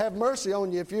Lord have mercy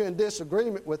on you if you're in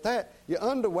disagreement with that. Your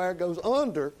underwear goes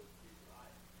under,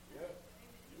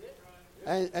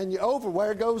 and your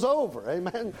overwear goes over.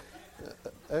 Amen.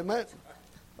 Amen.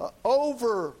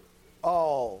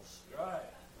 Overalls.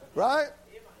 Right?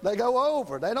 They go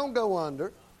over. They don't go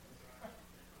under.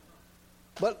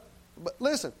 But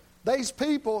listen, there's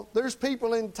people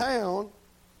in town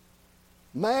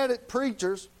mad at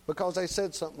preachers because they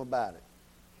said something about it.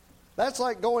 That's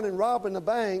like going and robbing a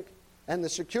bank and the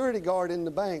security guard in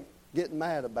the bank getting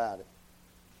mad about it.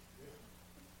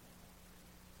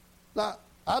 Now,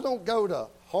 I don't go to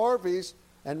Harvey's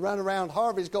and run around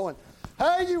Harvey's going,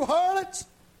 "Hey, you harlots,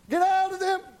 get out of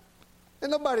them."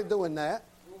 Ain't nobody doing that.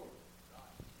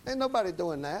 Ain't nobody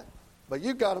doing that. But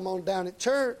you got them on down at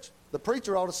church. The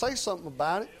preacher ought to say something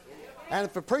about it. And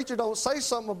if the preacher don't say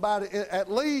something about it at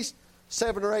least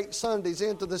 7 or 8 Sundays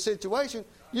into the situation,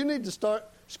 you need to start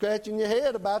scratching your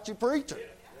head about your preacher.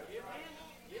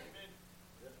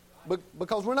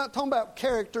 Because we're not talking about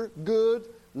character, good,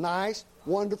 nice,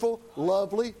 wonderful,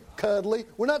 lovely, cuddly.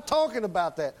 We're not talking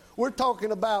about that. We're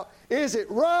talking about, is it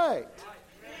right?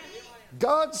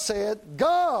 God said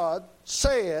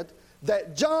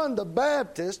that John the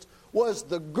Baptist was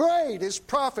the greatest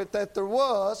prophet that there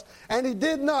was, and he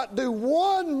did not do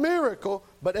one miracle,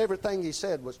 but everything he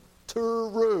said was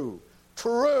true.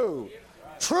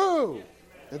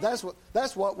 And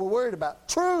that's what we're worried about.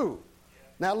 True.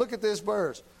 Now look at this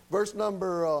verse. Verse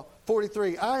number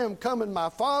 43. I am come in my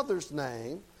Father's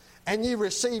name, and ye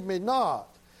receive me not.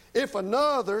 If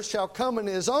another shall come in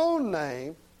his own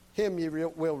name, him ye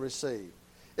will receive.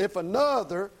 If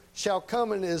another shall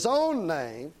come in his own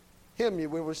name, him you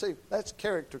will receive. That's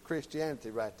character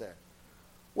Christianity right there.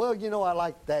 Well, I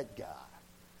like that guy.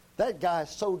 That guy is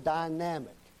so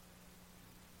dynamic.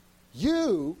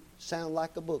 You sound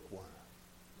like a bookworm.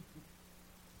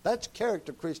 That's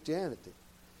character Christianity.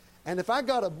 And if I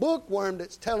got a bookworm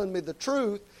that's telling me the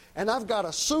truth, and I've got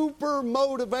a super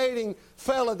motivating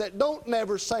fella that don't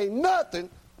never say nothing,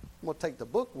 I'm going to take the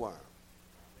bookworm.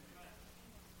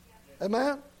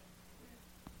 Amen?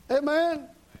 Amen?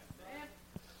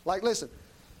 Like, listen,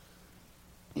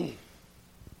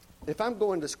 if I'm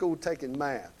going to school taking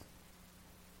math,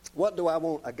 what do I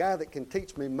want? A guy that can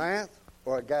teach me math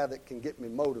or a guy that can get me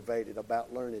motivated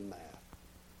about learning math?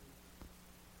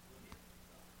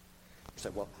 You say,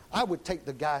 well, I would take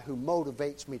the guy who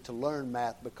motivates me to learn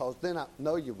math because then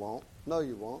no, you won't. No,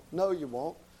 you won't. No, you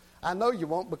won't. I know you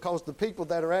won't, because the people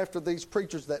that are after these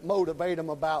preachers that motivate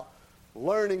them about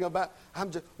learning about,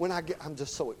 I'm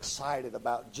just so excited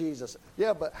about Jesus.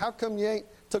 Yeah, but how come you ain't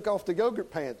took off the yogurt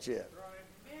pants yet?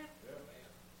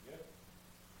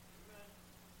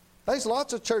 There's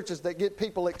lots of churches that get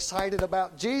people excited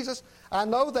about Jesus. I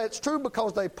know that's true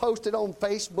because they post it on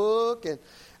Facebook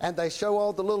and they show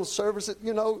all the little services,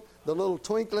 the little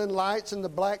twinkling lights and the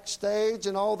black stage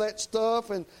and all that stuff,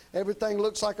 and everything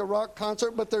looks like a rock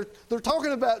concert. But they're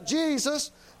talking about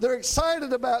Jesus. They're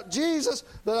excited about Jesus.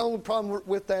 The only problem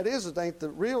with that is it ain't the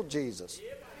real Jesus.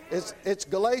 It's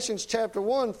Galatians chapter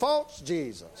 1, false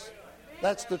Jesus.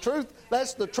 That's the truth.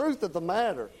 That's the truth of the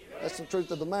matter. That's the truth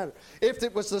of the matter. If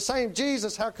it was the same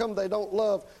Jesus, how come they don't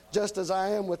love just as I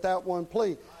am without one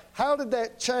plea? How did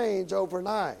that change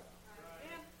overnight?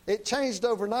 It changed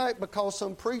overnight because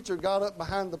some preacher got up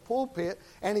behind the pulpit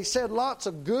and he said lots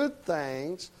of good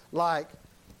things like,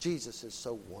 Jesus is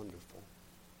so wonderful.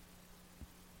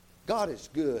 God is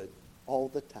good all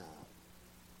the time.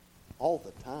 All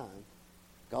the time,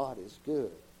 God is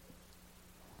good.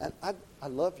 And I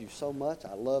love you so much.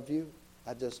 I love you.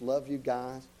 I just love you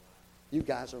guys. You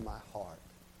guys are my heart.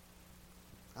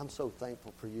 I'm so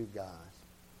thankful for you guys.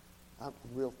 I'm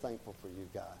real thankful for you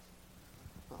guys.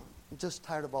 I'm just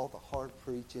tired of all the hard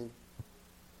preaching.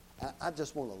 I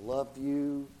just want to love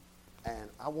you, and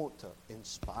I want to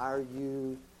inspire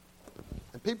you.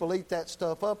 And people eat that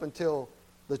stuff up until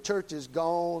the church is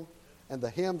gone, and the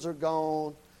hymns are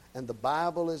gone, and the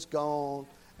Bible is gone,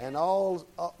 and all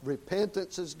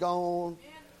repentance is gone.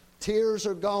 Tears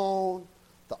are gone.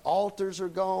 The altars are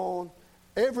gone.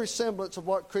 Every semblance of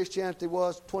what Christianity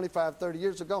was 25, 30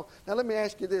 years ago. Now let me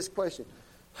ask you this question.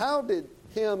 How did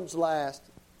hymns last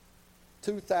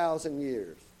 2,000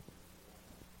 years?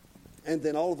 And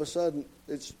then all of a sudden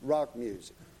it's rock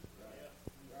music.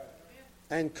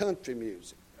 And country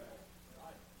music.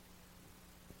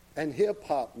 And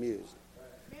hip-hop music.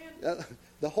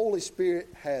 The Holy Spirit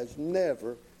has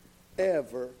never,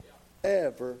 ever,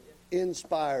 ever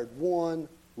inspired one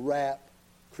rap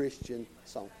Christian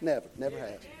song. Never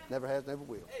has. Never has, never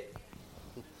will.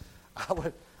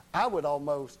 I would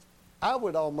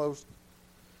almost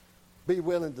be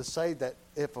willing to say that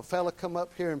if a fella come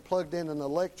up here and plugged in an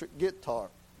electric guitar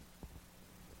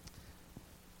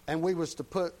and we was to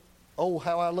put, "Oh,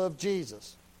 How I Love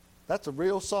Jesus," that's a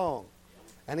real song,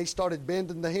 and he started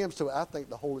bending the hymns to it, I think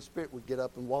the Holy Spirit would get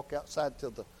up and walk outside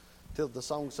till the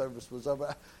song service was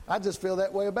over. I just feel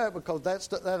that way about it because that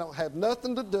don't have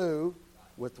nothing to do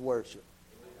with worship.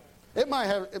 It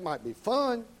might be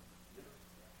fun.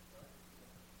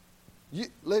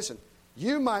 Listen,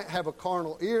 you might have a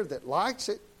carnal ear that likes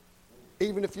it,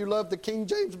 even if you love the King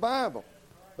James Bible.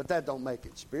 But that don't make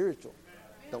it spiritual.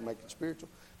 Don't make it spiritual.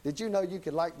 Did you know you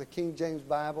could like the King James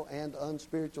Bible and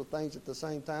unspiritual things at the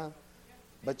same time?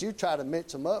 But you try to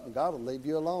mix them up and God will leave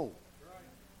you alone.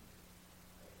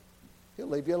 He'll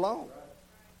leave you alone.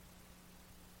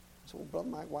 So, Brother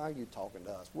Mike, why are you talking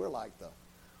to us? We're like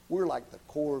the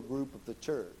core group of the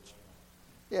church.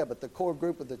 Yeah, but the core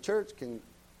group of the church can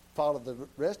follow the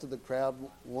rest of the crowd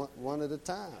one at a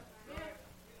time.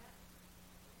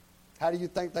 How do you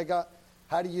think they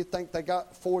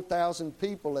got 4,000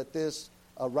 people at this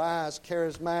Arise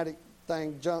charismatic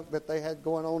thing junk that they had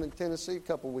going on in Tennessee a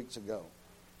couple of weeks ago?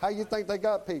 How do you think they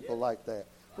got people like that?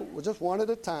 Well, just one at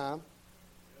a time.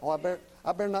 Oh, I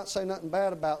better not say nothing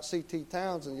bad about C.T.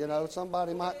 Townsend. You know,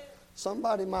 somebody might,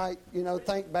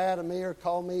 think bad of me or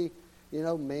call me,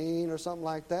 mean or something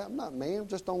like that. I'm not mean. I'm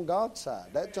just on God's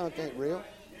side. That junk ain't real.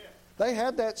 They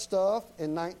had that stuff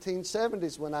in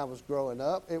 1970s when I was growing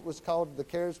up. It was called the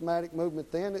Charismatic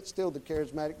Movement then. It's still the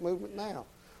Charismatic Movement now.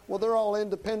 Well, they're all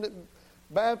independent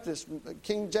Baptists,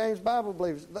 King James Bible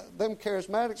believers. Them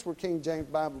Charismatics were King James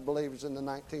Bible believers in the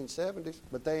 1970s,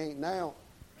 but they ain't now.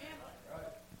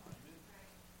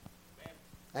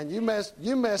 And you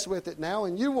mess with it now,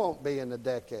 and you won't be in a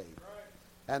decade.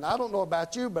 And I don't know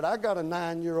about you, but I got a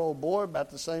 9-year-old boy about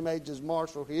the same age as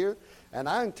Marshall here, and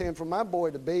I intend for my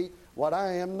boy to be what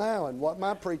I am now and what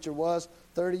my preacher was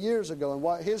 30 years ago and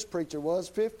what his preacher was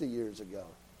 50 years ago.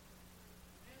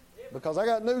 Because I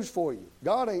got news for you.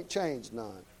 God ain't changed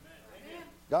none.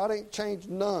 God ain't changed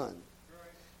none.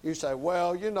 You say,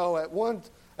 well,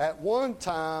 at one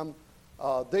time,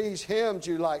 these hymns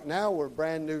you like now were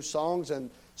brand new songs and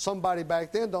somebody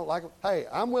back then don't like them. Hey,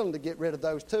 I'm willing to get rid of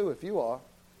those too if you are.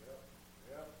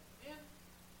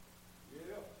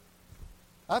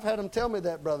 I've had them tell me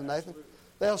that, Brother Nathan.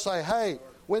 They'll say, hey,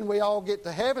 When We All Get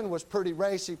to Heaven was pretty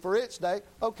racy for its day.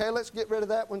 Okay, let's get rid of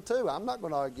that one too. I'm not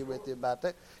going to argue with you about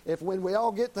that. If When We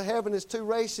All Get to Heaven is too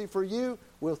racy for you,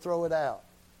 we'll throw it out.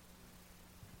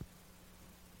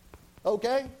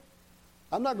 Okay?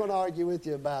 I'm not going to argue with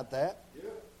you about that.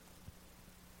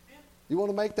 You want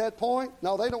to make that point?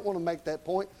 No, they don't want to make that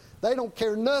point. They don't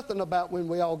care nothing about when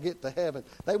we all get to heaven.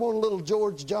 They want a little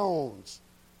George Jones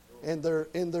in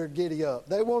their giddy up.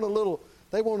 They want a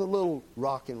little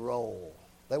rock and roll.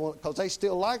 They want, because they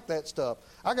still like that stuff.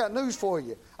 I got news for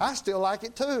you. I still like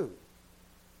it too.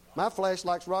 My flesh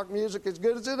likes rock music as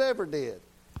good as it ever did.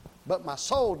 But my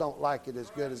soul don't like it as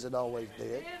good as it always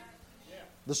did.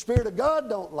 The Spirit of God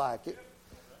don't like it.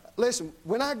 Listen,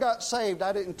 when I got saved,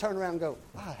 I didn't turn around and go,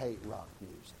 I hate rock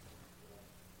music.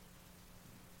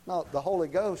 No, the Holy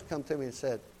Ghost come to me and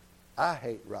said, I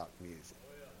hate rock music.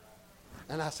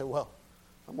 And I said, well,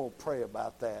 I'm going to pray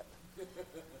about that.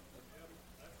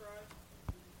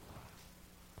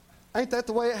 Ain't that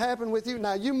the way it happened with you?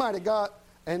 Now, you might have got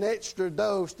an extra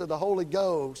dose of the Holy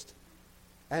Ghost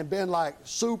and been like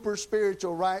super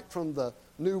spiritual right from the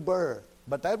new birth.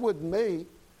 But that wasn't me.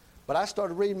 But I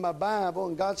started reading my Bible,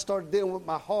 and God started dealing with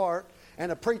my heart.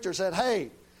 And a preacher said, hey,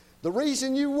 the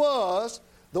reason you was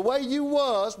the way you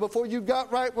was before you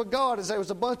got right with God is there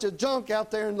was a bunch of junk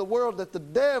out there in the world that the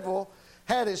devil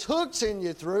had his hooks in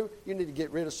you through. You need to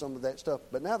get rid of some of that stuff.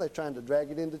 But now they're trying to drag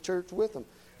it into church with them.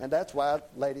 And that's why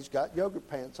ladies got yogurt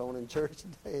pants on in church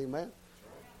today. Amen.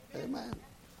 Amen.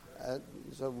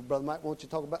 So, Brother Mike, won't you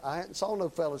talk about... I hadn't saw no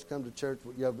fellas come to church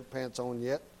with yogurt pants on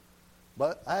yet.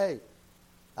 But, hey,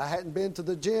 I hadn't been to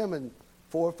the gym in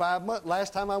 4 or 5 months.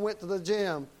 Last time I went to the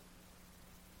gym,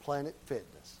 Planet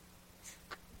Fitness.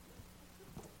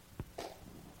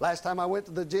 Last time I went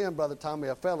to the gym, Brother Tommy,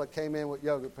 a fella came in with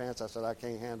yogurt pants. I said, I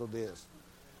can't handle this.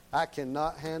 I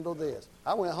cannot handle this.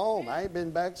 I went home. I ain't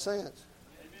been back since.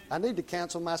 I need to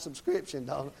cancel my subscription,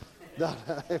 don't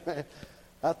I?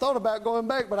 I thought about going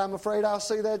back, but I'm afraid I'll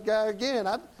see that guy again.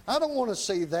 I don't want to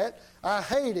see that. I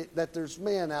hate it that there's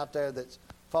men out there that's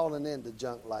falling into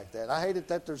junk like that. I hate it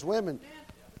that there's women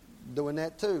doing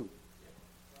that too.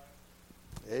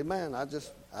 Amen.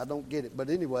 I don't get it. But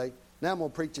anyway, now I'm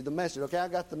going to preach you the message. Okay, I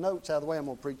got the notes out of the way. I'm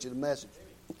going to preach you the message.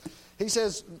 He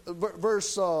says,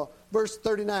 verse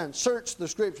 39, search the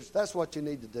Scriptures. That's what you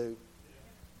need to do.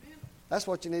 That's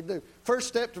what you need to do. First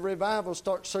step to revival,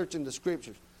 start searching the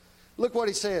Scriptures. Look what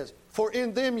he says. For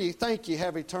in them ye think ye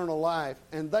have eternal life,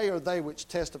 and they are they which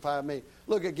testify of me.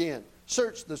 Look again.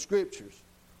 Search the Scriptures.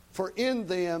 For in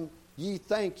them ye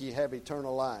think ye have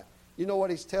eternal life. You know what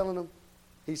he's telling them?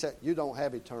 He said, you don't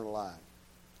have eternal life.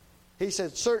 He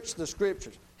said, search the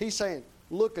Scriptures. He's saying,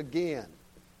 look again.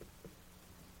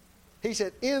 He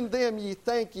said, in them ye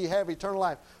think ye have eternal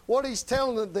life. What he's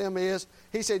telling them is,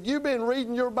 he said, you've been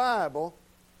reading your Bible,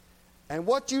 and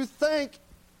what you think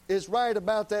is right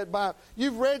about that Bible.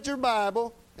 You've read your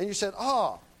Bible, and you said,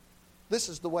 this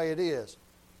is the way it is.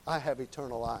 I have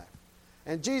eternal life.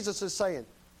 And Jesus is saying,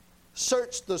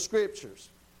 search the Scriptures,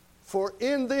 for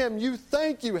in them you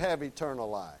think you have eternal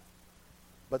life.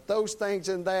 But those things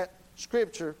in that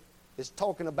Scripture is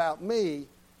talking about me,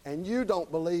 and you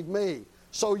don't believe me.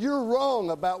 So you're wrong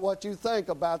about what you think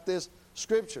about this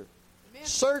Scripture. Amen.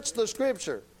 Search the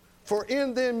Scripture, for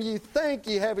in them ye think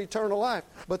ye have eternal life.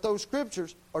 But those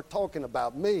Scriptures are talking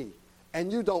about me,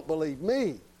 and you don't believe me.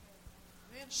 Amen.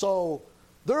 So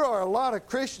there are a lot of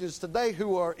Christians today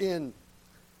who are in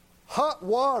hot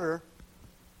water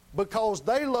because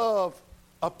they love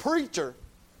a preacher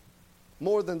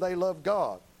more than they love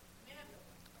God.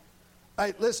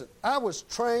 Hey, listen, I was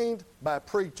trained by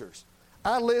preachers.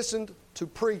 I listened to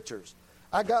preachers.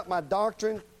 I got my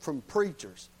doctrine from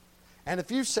preachers. And if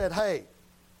you said, hey,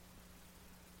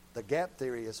 the gap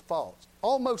theory is false,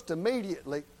 almost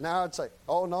immediately, now I'd say,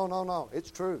 oh, no,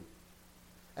 it's true.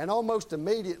 And almost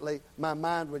immediately, my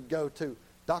mind would go to,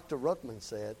 Dr. Ruckman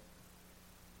said,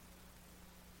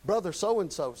 Brother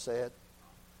so-and-so said,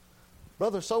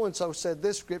 Brother so-and-so said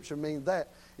this Scripture means that.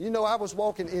 You know, I was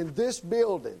walking in this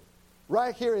building,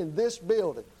 right here in this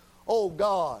building. Oh,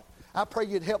 God, I pray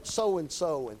you'd help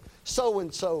so-and-so and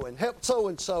so-and-so and help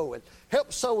so-and-so and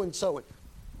help so-and-so. And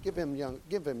give him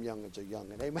youngins a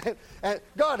youngin, amen. And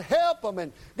God help them,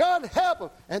 and God help them.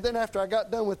 And then after I got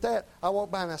done with that, I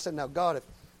walked by and I said, now, God,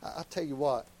 I'll tell you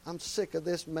what, I'm sick of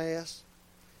this mess.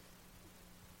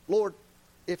 Lord,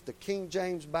 if the King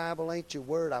James Bible ain't your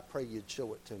word, I pray you'd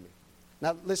show it to me.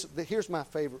 Now, listen, here's my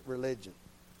favorite religion.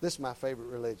 This is my favorite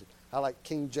religion. I like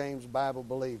King James Bible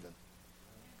believing.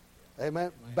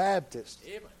 Amen. Baptist.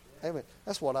 Amen.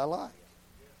 That's what I like.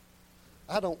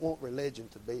 I don't want religion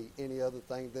to be any other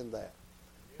thing than that.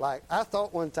 Like, I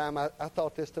thought one time, I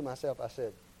thought this to myself. I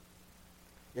said,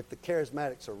 if the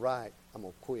charismatics are right, I'm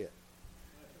going to quit.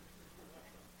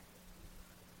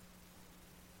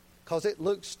 Because it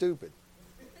looks stupid.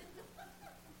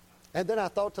 And then I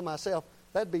thought to myself,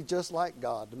 that'd be just like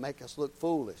God to make us look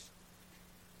foolish.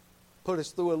 Put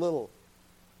us through a little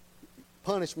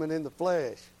punishment in the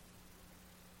flesh.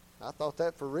 I thought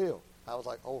that for real. I was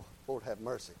like, oh, Lord have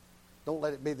mercy. Don't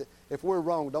let it be if we're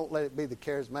wrong, don't let it be the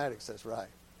charismatics that's right.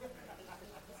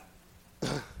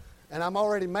 And I'm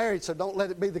already married, so don't let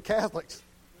it be the Catholics.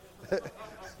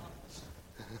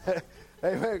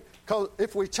 Amen. Because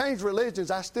if we change religions,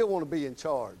 I still want to be in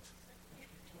charge.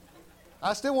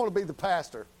 I still want to be the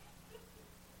pastor.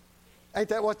 Ain't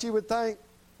that what you would think?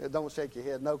 Don't shake your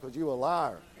head no, because you're a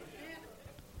liar.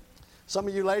 Some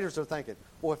of you ladies are thinking,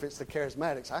 boy, if it's the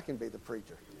charismatics, I can be the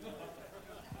preacher.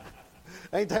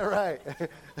 Ain't that right?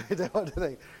 Ain't that what you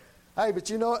think? Hey, but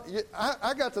you know what?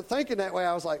 I got to thinking that way.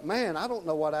 I was like, man, I don't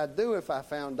know what I'd do if I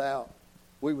found out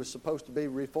we were supposed to be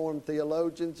Reformed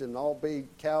theologians and all be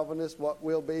Calvinists, what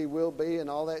will be, and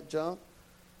all that junk.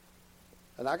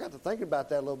 And I got to thinking about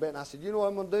that a little bit, and I said, you know what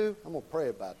I'm going to do? I'm going to pray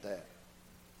about that.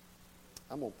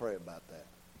 I'm going to pray about that.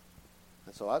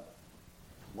 And so I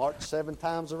marched 7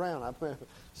 times around. I went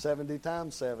 70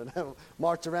 times 7.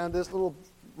 March around this little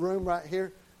room right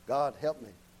here. God, help me.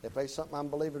 If there's something I'm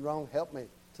believing wrong, help me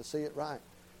to see it right.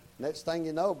 Next thing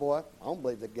you know, boy, I don't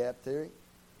believe the gap theory.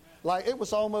 Like, it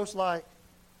was almost like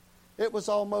a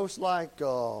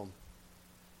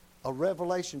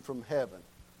revelation from heaven.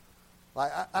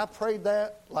 Like, I prayed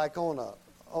that like on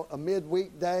a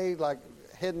midweek day, like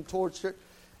heading towards church.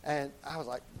 And I was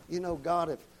like, you know, God,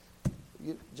 if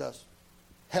you just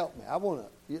help me. I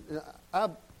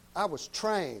was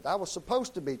trained. I was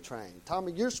supposed to be trained.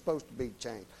 Tommy, you're supposed to be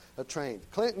trained.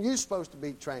 Clinton, you're supposed to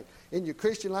be trained. In your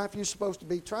Christian life, you're supposed to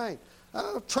be trained.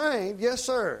 Trained, yes,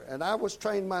 sir. And I was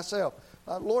trained myself.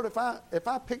 Lord, if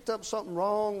I picked up something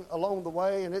wrong along the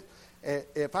way, and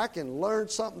if I can learn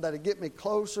something that'll get me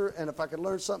closer, and if I can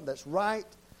learn something that's right,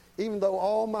 even though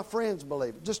all my friends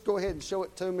believe it, just go ahead and show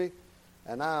it to me,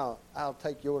 and I'll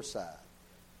take your side.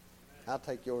 I'll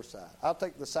take your side. I'll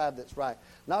take the side that's right.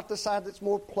 Not the side that's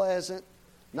more pleasant.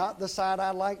 Not the side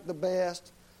I like the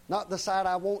best. Not the side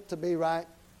I want to be right.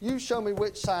 You show me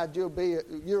which side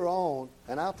you're on,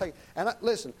 and I'll take. And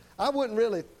listen, I wasn't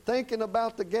really thinking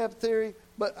about the gap theory,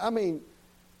 but I mean,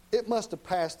 it must have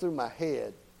passed through my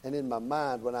head and in my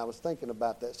mind when I was thinking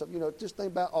about that stuff. You know, just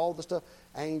think about all the stuff,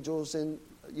 angels in,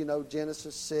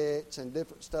 Genesis 6 and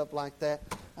different stuff like that.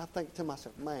 I think to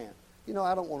myself, man,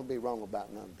 I don't want to be wrong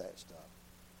about none of that stuff.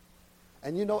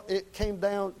 And it came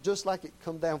down just like it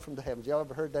come down from the heavens. Y'all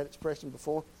ever heard that expression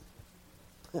before?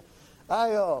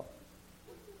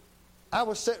 I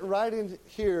was sitting right in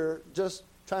here just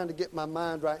trying to get my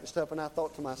mind right and stuff, and I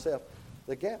thought to myself,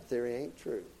 the gap theory ain't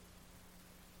true.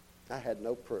 I had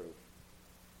no proof.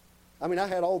 I mean, I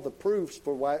had all the proofs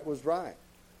for why it was right.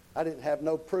 I didn't have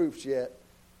no proofs yet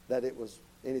that it was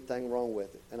anything wrong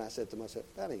with it. And I said to myself,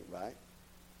 that ain't right.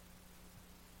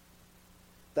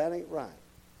 That ain't right.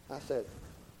 I said,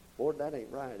 Lord, that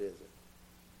ain't right, is it?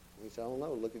 He said, I don't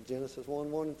know. Look at Genesis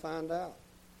 1:1 and find out.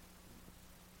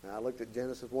 And I looked at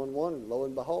Genesis 1:1, and lo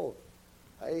and behold,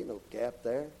 there ain't no gap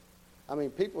there. I mean,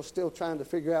 people still trying to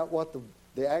figure out what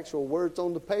the actual words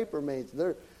on the paper means. They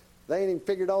ain't even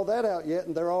figured all that out yet,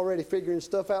 and they're already figuring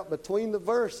stuff out between the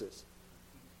verses.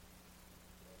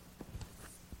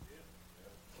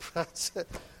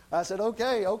 I said,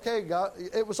 okay, God.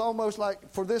 It was almost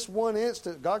like for this one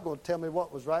instant, God going to tell me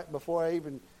what was right before I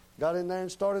even got in there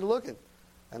and started looking.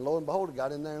 And lo and behold, I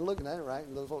got in there and looking at it right.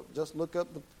 And just look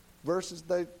up the verses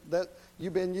that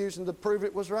you've been using to prove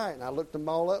it was right. And I looked them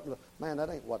all up. And, man, that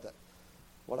ain't what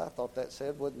I thought that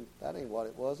said. That ain't what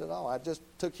it was at all. I just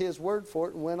took his word for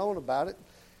it and went on about it.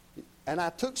 And I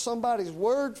took somebody's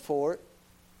word for it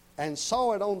and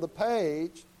saw it on the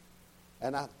page.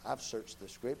 And I've searched the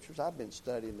scriptures. I've been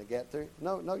studying the gap theory.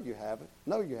 No, you haven't.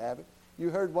 No, you haven't. You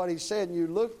heard what he said and you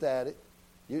looked at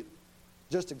it.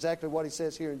 Just exactly what he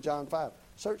says here in John 5.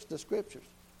 Search the scriptures.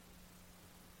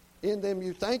 In them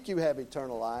you think you have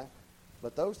eternal life,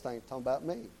 but those things talk about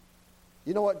me.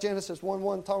 You know what Genesis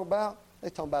 1:1 talk about? They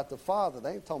talk about the Father.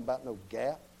 They ain't talking about no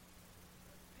gap.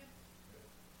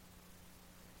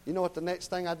 You know what the next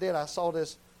thing I did? I saw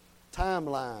this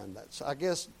timeline. I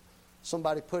guess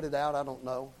somebody put it out. I don't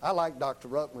know. I like Dr.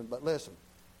 Ruckman, but listen,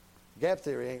 gap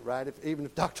theory ain't right, even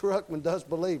if Dr. Ruckman does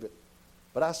believe it.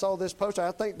 But I saw this poster.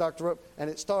 I think Dr. Ruckman, and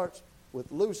it starts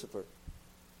with Lucifer.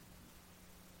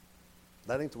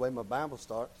 That ain't the way my Bible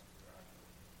starts.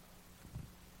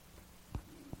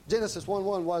 Genesis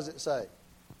 1:1, what does it say?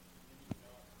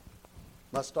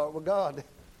 Must start with God.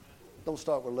 Don't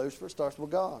start with Lucifer. It starts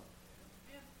with God.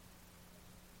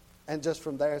 And just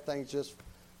from there,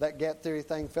 that gap theory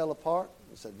thing fell apart.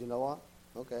 I said, you know what?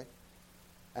 Okay.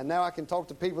 And now I can talk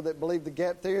to people that believe the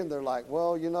gap theory, and they're like,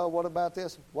 well, you know, what about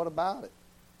this? What about it?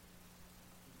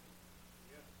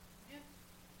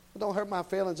 It don't hurt my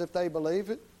feelings if they believe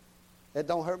it. It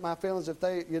don't hurt my feelings if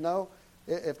they,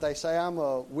 if they say I'm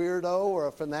a weirdo or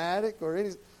a fanatic or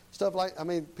any stuff like,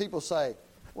 people say,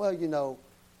 well,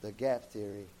 the gap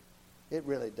theory, it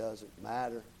really doesn't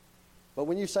matter. But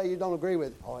when you say you don't agree with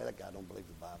it, oh, that guy don't believe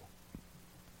the Bible.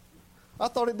 I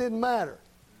thought it didn't matter.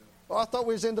 Or I thought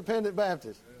we was independent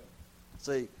Baptists.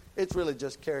 See, it's really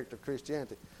just character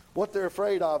Christianity. What they're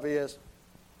afraid of is,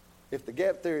 if the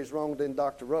gap theory is wrong, then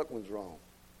Dr. Ruckman's wrong.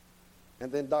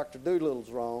 And then Dr.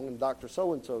 Doolittle's wrong, and Dr.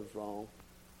 So-and-so's wrong.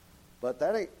 But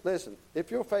that ain't, listen,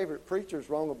 if your favorite preacher's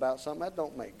wrong about something, that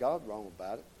don't make God wrong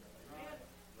about it.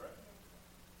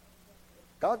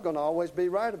 God's going to always be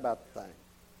right about the thing.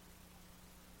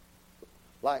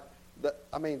 Like,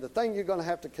 the thing you're going to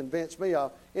have to convince me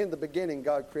of, in the beginning,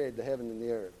 God created the heaven and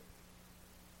the earth.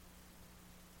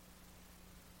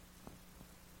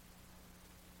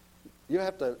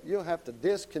 You'll have to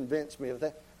disconvince me of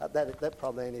that. That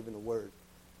probably ain't even a word.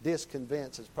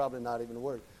 Disconvince is probably not even a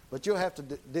word. But you'll have to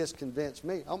disconvince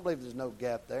me. I don't believe there's no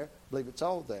gap there. I believe it's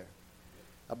all there.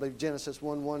 I believe Genesis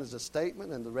 1:1 is a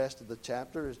statement, and the rest of the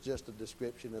chapter is just a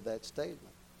description of that statement.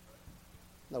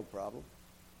 No problem.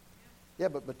 Yeah,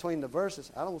 but between the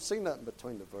verses, I don't see nothing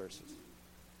between the verses.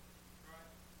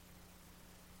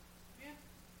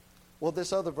 Well,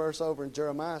 this other verse over in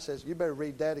Jeremiah says, you better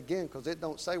read that again because it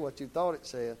don't say what you thought it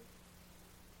said.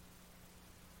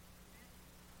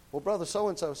 Well, Brother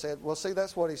so-and-so said, well, see,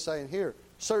 that's what he's saying here.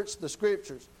 Search the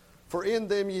Scriptures. For in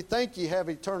them ye think ye have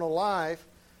eternal life,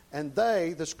 and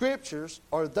they, the Scriptures,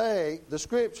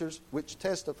 which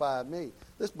testify of me.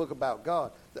 This book about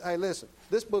God. Hey, listen,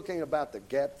 this book ain't about the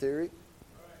gap theory.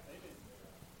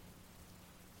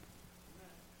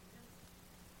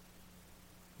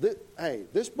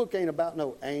 This book ain't about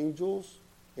no angels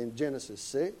in Genesis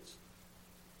 6.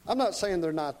 I'm not saying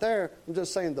they're not there. I'm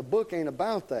just saying the book ain't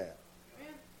about that.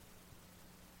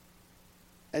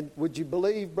 And would you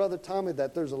believe, Brother Tommy,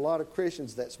 that there's a lot of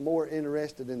Christians that's more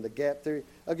interested in the gap theory?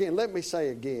 Again, let me say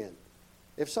again,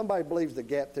 if somebody believes the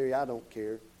gap theory, I don't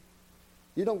care.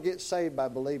 You don't get saved by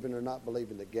believing or not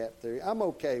believing the gap theory. I'm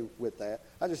okay with that.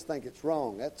 I just think it's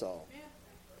wrong, that's all.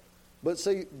 But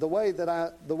see, the way that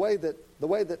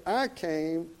I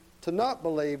came to not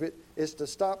believe it is to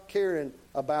stop caring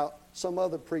about some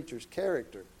other preacher's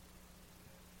character.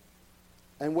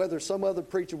 And whether some other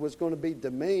preacher was going to be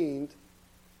demeaned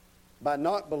by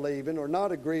not believing or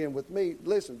not agreeing with me,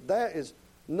 listen, that is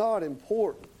not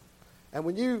important. And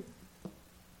when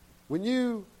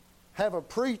you have a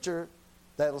preacher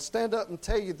that'll stand up and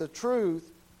tell you the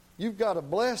truth, you've got a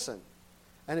blessing.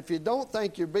 And if you don't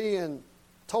think you're being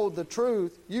told the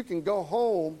truth, you can go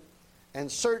home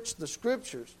and search the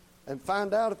Scriptures and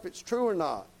find out if it's true or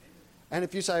not. And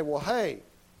if you say, well, hey,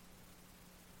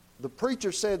 the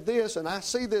preacher said this, and I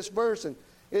see this verse, and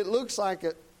it looks like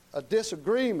a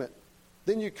disagreement,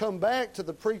 then you come back to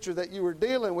the preacher that you were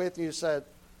dealing with, and you said,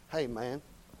 hey, man,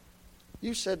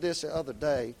 you said this the other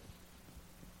day,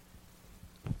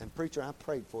 and preacher, I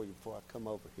prayed for you before I come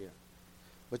over here.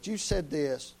 But you said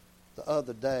this the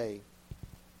other day,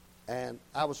 and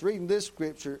I was reading this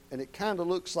scripture, and it kind of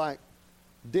looks like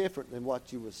different than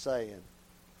what you were saying.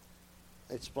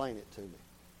 Explain it to me.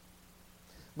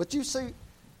 But you see,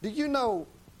 do you know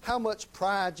how much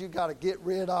pride you got to get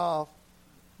rid of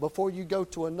before you go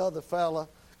to another fella?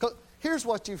 'Cause here's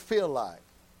what you feel like.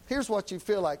 Here's what you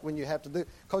feel like when you have to do.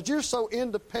 Because you're so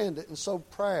independent and so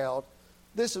proud.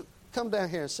 Come down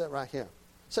here and sit right here.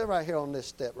 Sit right here on this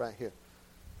step right here.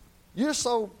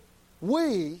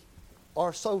 We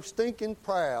are so stinking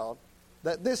proud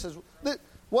that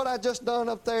what I just done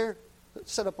up there.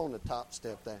 Sit up on the top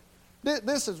step there.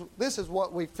 This is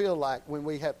what we feel like when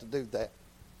we have to do that.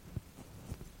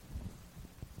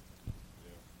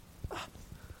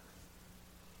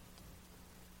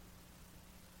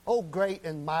 Oh, great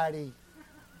and mighty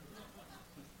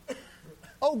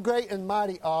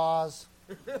Oz,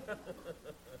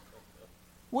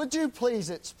 would you please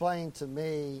explain to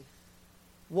me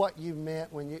what you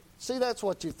meant when you... See, that's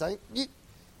what you think.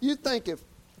 You think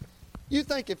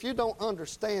if you don't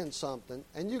understand something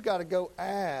and you got to go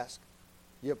ask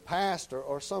your pastor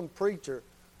or some preacher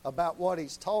about what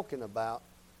he's talking about,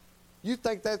 you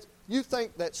think that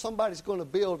somebody's going to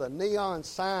build a neon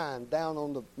sign down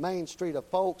on the main street of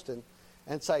Folkestone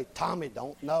and say, Tommy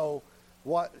don't know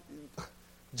what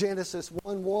Genesis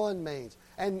 1:1 means.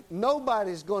 And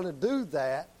nobody's going to do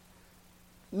that.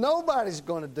 Nobody's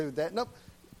going to do that. No,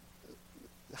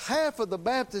 half of the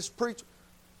Baptist preachers,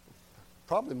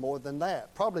 probably more than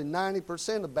that, probably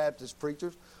 90% of Baptist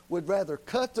preachers would rather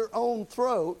cut their own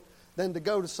throat than to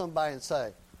go to somebody and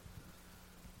say,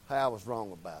 hey, I was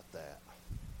wrong about that.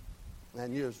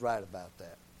 And you was right about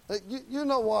that. You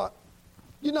know what?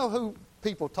 You know who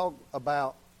people talk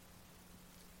about?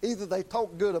 Either they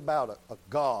talk good about a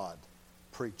God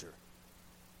preacher.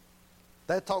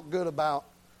 They talk good about,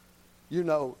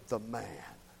 the man.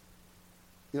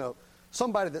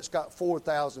 Somebody that's got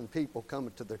 4,000 people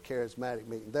coming to their charismatic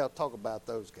meeting, they'll talk about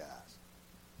those guys.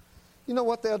 You know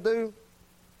what they'll do?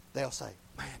 They'll say,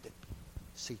 man, did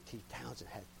C.T. Townsend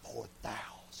had 4,000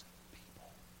 people.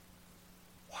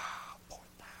 Wow, 4,000.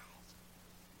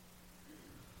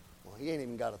 Well, he ain't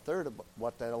even got a third of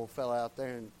what that old fella out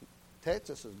there in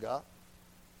Texas has got.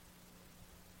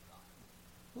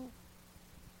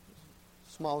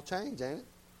 Small change, ain't it?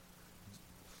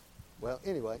 Well,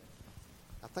 anyway,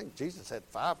 I think Jesus had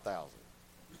 5,000.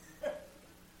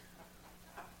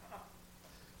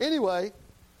 Anyway,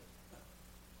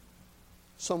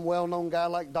 some well-known guy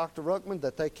like Dr. Ruckman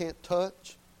that they can't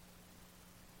touch,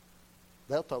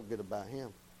 they'll talk good about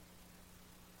him.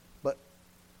 But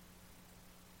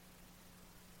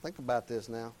think about this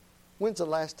now. When's the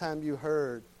last time you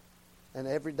heard an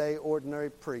everyday, ordinary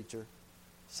preacher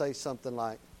say something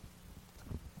like,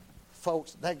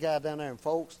 folks, that guy down there in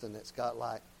Folkestone that's got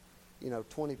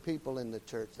 20 people in the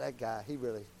church, that guy, he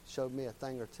really showed me a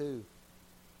thing or two.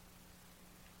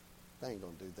 They ain't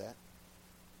going to do that.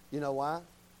 You know why?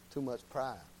 Too much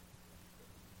pride.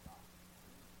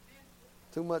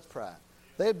 Too much pride.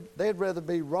 They'd rather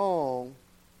be wrong.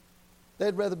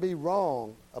 They'd rather be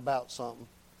wrong about something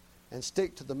and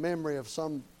stick to the memory of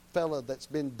some fella that's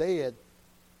been dead,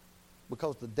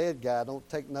 because the dead guy don't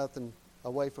take nothing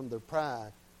away from their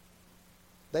pride.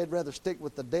 They'd rather stick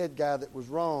with the dead guy that was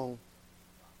wrong,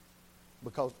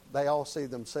 because they all see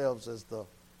themselves as the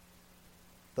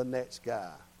next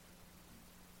guy.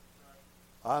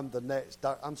 I'm the next.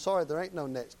 I'm sorry, there ain't no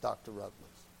next Dr. Ruckman.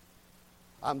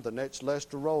 I'm the next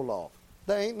Lester Roloff.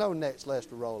 There ain't no next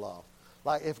Lester Roloff.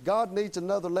 Like, if God needs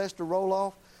another Lester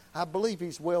Roloff, I believe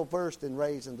he's well versed in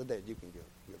raising the dead. You can go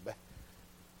back.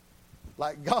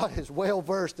 Like, God is well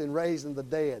versed in raising the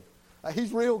dead.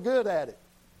 He's real good at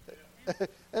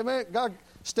it. And man, God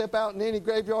step out in any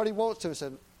graveyard he wants to and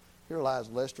said, here lies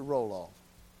Lester Roloff.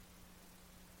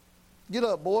 Get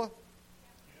up, boy.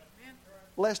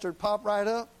 Lester'd pop right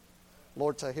up.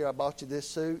 Lord say, here, I bought you this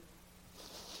suit.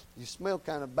 You smell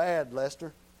kind of bad,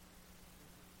 Lester.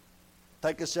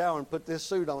 Take a shower and put this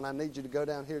suit on. I need you to go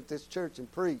down here at this church and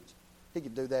preach. He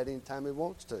can do that anytime he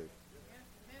wants to.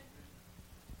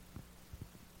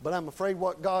 But I'm afraid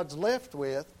what God's left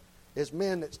with is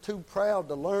men that's too proud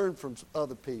to learn from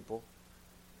other people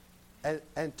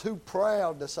and too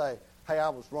proud to say, hey, I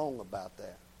was wrong about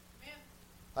that.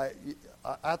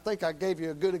 I think I gave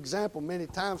you a good example many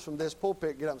times from this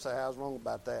pulpit. Get up and say, hey, I was wrong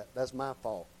about that. That's my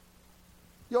fault.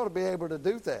 You ought to be able to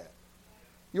do that.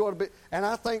 You ought to be, and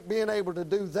I think being able to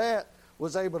do that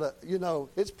was able to,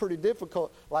 it's pretty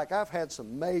difficult. Like I've had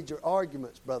some major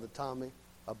arguments, Brother Tommy,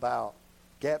 about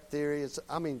gap theory.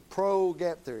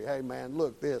 Pro-gap theory. Hey, man,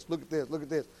 look at this, look at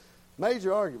this.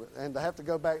 Major argument. And to have to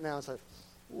go back now and say,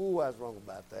 ooh, I was wrong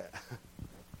about that.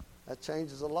 That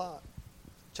changes a lot.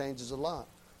 Changes a lot.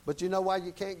 But you know why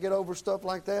you can't get over stuff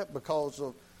like that? Because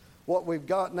of what we've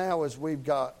got now is we've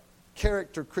got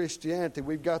character Christianity.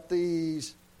 We've got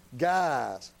these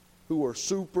guys who are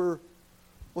super,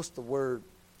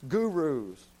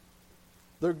 gurus.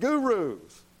 They're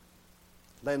gurus.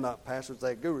 They're not pastors,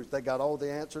 they're gurus. They got all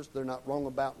the answers. They're not wrong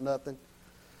about nothing.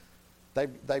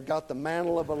 They've got the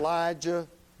mantle of Elijah.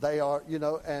 They are,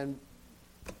 and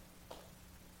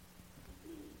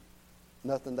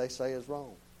nothing they say is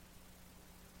wrong.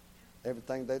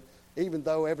 Even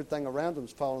though everything around them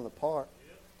is falling apart,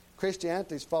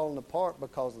 Christianity's falling apart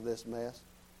because of this mess.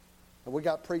 And we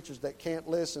got preachers that can't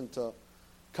listen to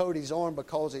Cody Zorn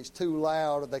because he's too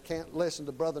loud, or they can't listen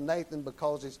to Brother Nathan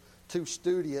because he's too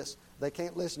studious. They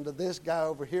can't listen to this guy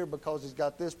over here because he's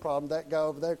got this problem, that guy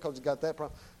over there because he's got that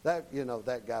problem.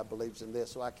 That guy believes in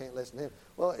this, so I can't listen to him.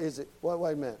 Well, is it,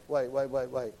 wait a minute,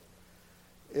 wait.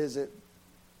 Is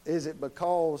it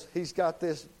because he's got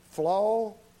this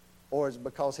flaw, or is it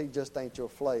because he just ain't your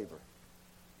flavor?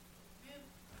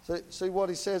 See what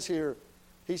he says here?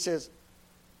 He says,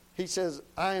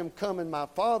 I am come in my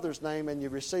Father's name, and you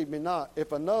receive me not.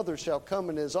 If another shall come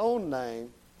in his own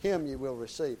name, him you will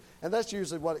receive. And that's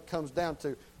usually what it comes down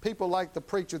to. People like the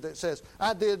preacher that says,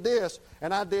 I did this,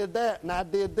 and I did that, and I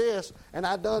did this, and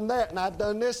I done that, and I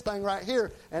done this thing right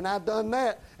here, and I done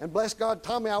that. And bless God,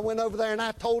 Tommy, I went over there, and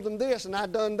I told them this, and I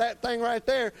done that thing right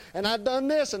there, and I done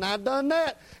this, and I done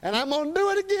that, and I'm going to do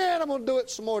it again. I'm going to do it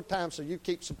some more times, so you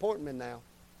keep supporting me now.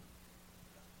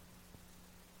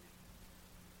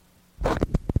 What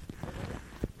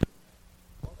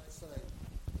they say,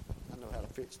 I know how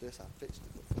to fix this. I fixed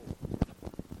it before.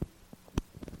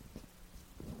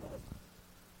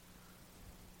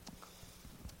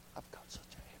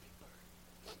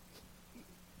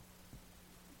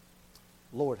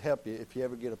 Lord help you if you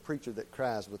ever get a preacher that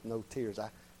cries with no tears. I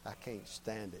can't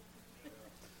stand it.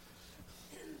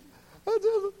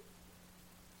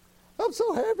 I'm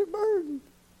so heavy burdened.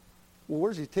 Well,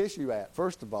 where's your tissue at,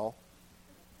 first of all?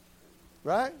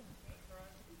 Right?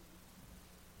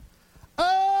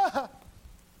 I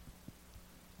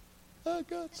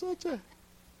got such a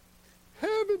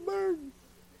heavy burden.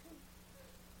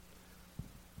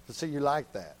 But see, you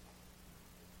like that.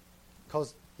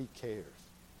 Because he cares.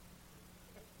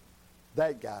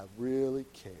 That guy really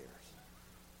cares.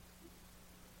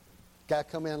 Guy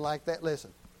come in like that,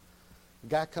 listen.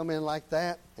 Guy come in like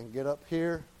that and get up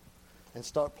here and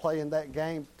start playing that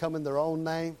game, come in their own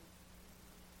name.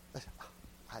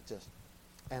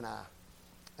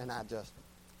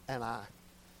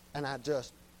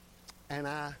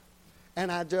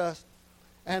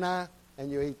 And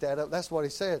you eat that up. That's what he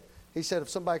said. He said if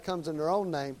somebody comes in their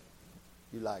own name,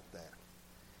 you like that.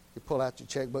 You pull out your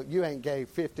checkbook. You ain't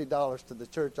gave $50 to the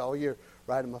church all year.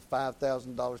 Write them a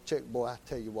 $5,000 check. Boy, I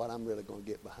tell you what, I'm really going to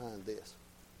get behind this.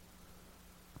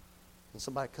 And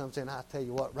somebody comes in, I tell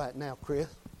you what, right now, Chris,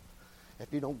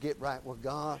 if you don't get right with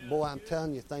God, boy, I'm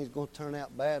telling you, things going to turn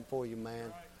out bad for you,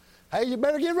 man. Hey, you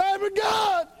better get right with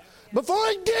God before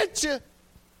He gets you.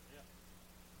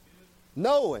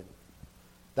 Knowing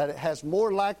that it has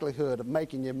more likelihood of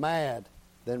making you mad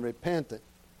than repentant.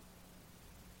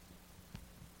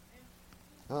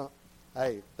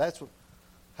 Hey,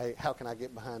 how can I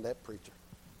get behind that preacher?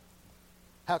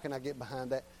 How can I get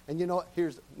behind that? And you know what?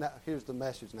 Here's the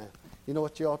message now. You know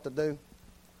what you ought to do?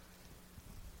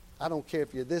 I don't care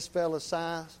if you're this fella's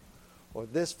size or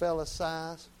this fella's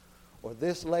size or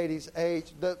this lady's age.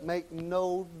 It doesn't make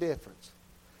no difference.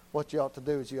 What you ought to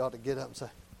do is you ought to get up and say,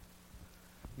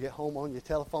 get home on your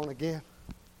telephone again.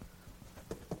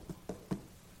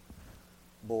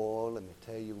 Boy, let me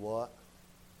tell you what.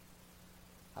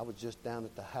 I was just down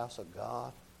at the house of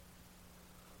God.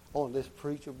 On this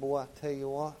preacher, boy, I tell you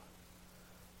what.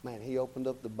 Man, he opened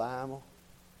up the Bible.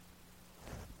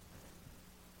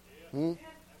 That's right.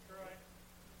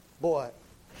 Boy,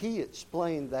 he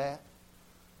explained that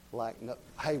like, no,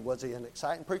 hey, was he an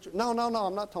exciting preacher? No,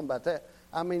 I'm not talking about that.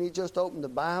 I mean, he just opened the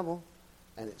Bible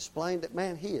and explained it.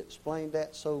 Man, he explained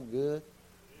that so good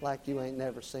like you ain't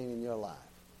never seen in your life.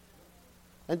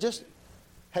 And just,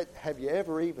 have you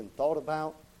ever even thought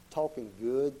about talking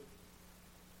good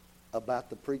about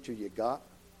the preacher you got?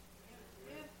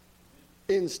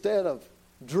 Instead of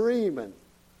dreaming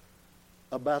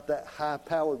about that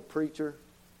high-powered preacher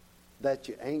that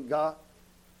you ain't got.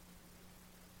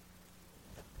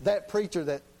 That preacher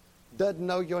that doesn't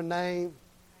know your name,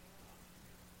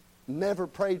 never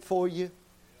prayed for you,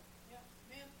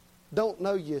 don't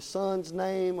know your son's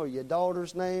name or your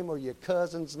daughter's name or your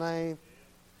cousin's name,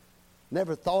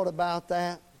 never thought about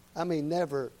that. I mean,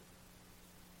 never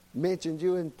mentioned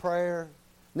you in prayer,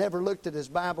 never looked at his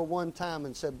Bible one time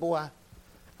and said, boy,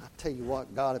 I tell you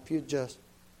what, God, if you'd just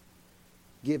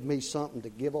give me something to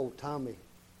give old Tommy.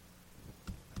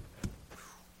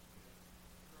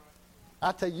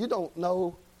 I tell you, you don't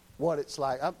know what it's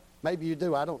like. Maybe you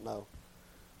do, I don't know.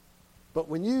 But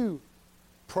when you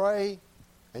pray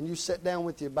and you sit down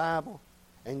with your Bible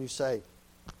and you say,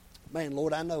 man,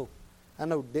 Lord, I know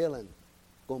Dylan's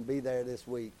going to be there this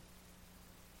week.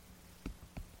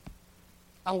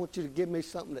 I want you to give me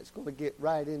something that's going to get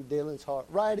right in Dylan's heart,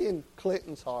 right in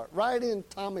Clinton's heart, right in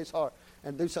Tommy's heart,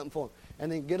 and do something for him.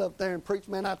 And then get up there and preach.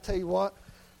 Man, I tell you what,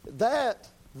 that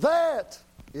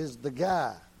is the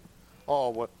guy. Oh,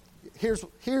 what? Here's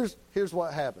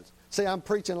what happens. See, I'm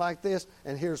preaching like this,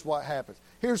 and here's what happens.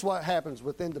 Here's what happens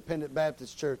with independent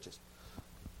Baptist churches.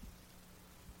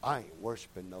 I ain't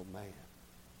worshiping no man.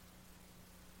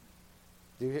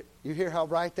 Do you hear how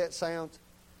right that sounds?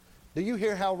 Do you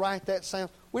hear how right that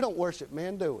sounds? We don't worship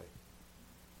men, do we?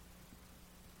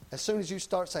 As soon as you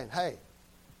start saying, hey,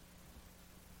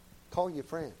 call your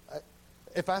friend.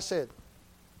 If I said,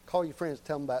 call your friends,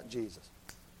 tell them about Jesus.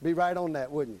 Be right on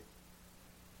that, wouldn't you?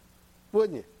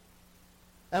 Wouldn't you?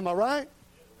 Am I right?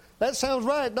 That sounds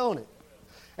right, don't it?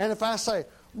 And if I say,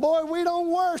 boy, we don't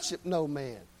worship no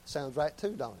man. Sounds right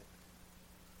too, don't it?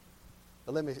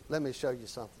 But let me show you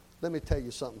something. Let me tell you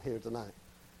something here tonight.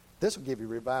 This will give you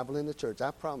revival in the church.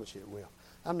 I promise you it will.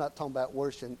 I'm not talking about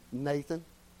worshiping Nathan.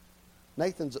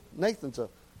 Nathan's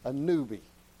a newbie.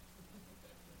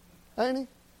 Ain't he?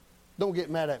 Don't get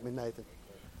mad at me, Nathan.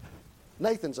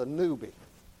 Nathan's a newbie.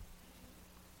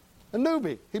 A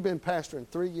newbie. He's been pastoring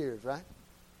 3 years, right?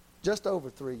 Just over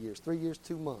 3 years. 3 years,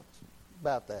 2 months.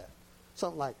 About that.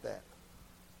 Something like that.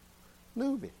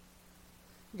 Newbie.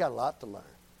 He got a lot to learn.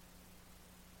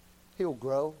 He'll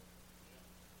grow.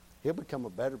 He'll become a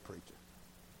better preacher.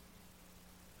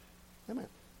 Amen.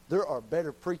 There are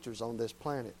better preachers on this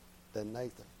planet than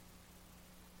Nathan.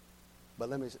 But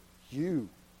let me say, you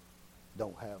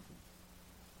don't have them.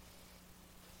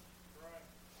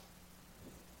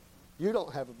 You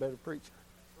don't have a better preacher.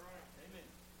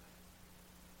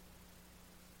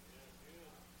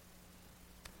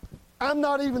 I'm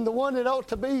not even the one that ought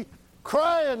to be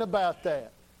crying about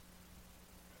that.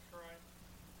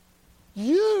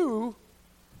 You,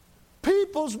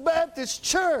 People's Baptist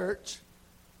Church,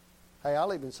 hey,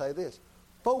 I'll even say this,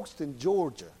 Folkestone,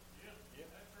 Georgia,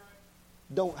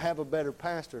 don't have a better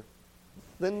pastor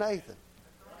than Nathan.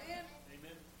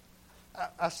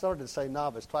 I started to say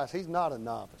novice twice. He's not a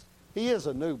novice. He is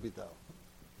a newbie, though.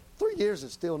 3 years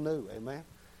is still new, amen?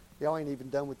 Y'all ain't even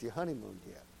done with your honeymoon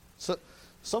yet. So,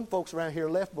 some folks around here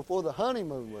left before the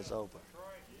honeymoon was over.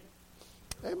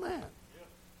 Amen.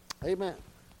 Amen.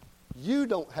 You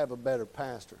don't have a better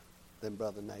pastor than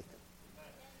Brother Nathan.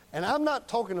 And I'm not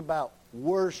talking about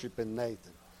worshiping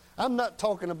Nathan. I'm not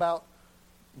talking about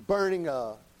burning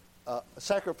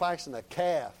sacrificing a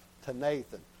calf to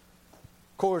Nathan.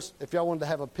 Of course, if y'all wanted to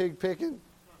have a pig picking,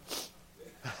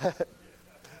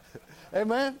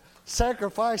 amen,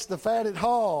 sacrifice the fatted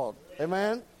hog.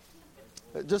 Amen.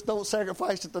 Just don't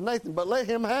sacrifice it to Nathan, but let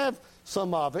him have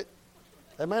some of it.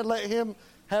 Amen. Let him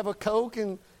have a Coke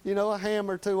and, a ham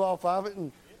or two off of it.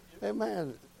 And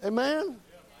amen. Amen.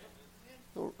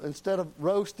 Instead of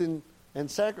roasting and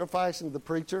sacrificing the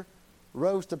preacher,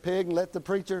 roast a pig and let the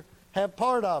preacher have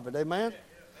part of it. Amen.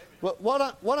 But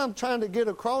what I'm trying to get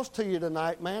across to you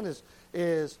tonight, man,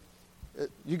 is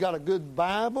you got a good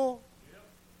Bible.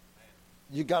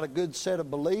 You got a good set of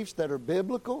beliefs that are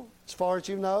biblical, as far as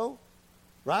you know.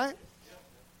 Right?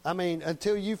 I mean,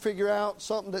 until you figure out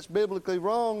something that's biblically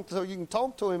wrong so you can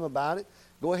talk to him about it,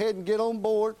 go ahead and get on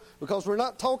board, because we're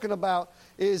not talking about,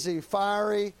 is he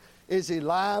fiery, is he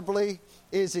lively,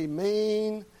 is he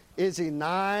mean, is he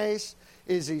nice,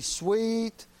 is he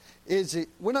sweet,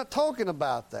 we're not talking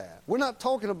about that. I'm not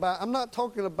talking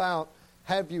about,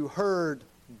 have you heard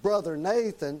Brother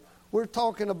Nathan? I'm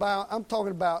talking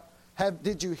about,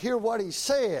 did you hear what he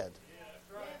said?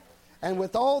 And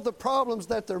with all the problems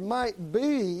that there might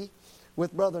be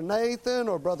with Brother Nathan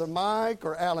or Brother Mike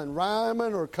or Alan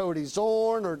Ryman or Cody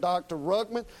Zorn or Dr.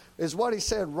 Ruckman? Is what he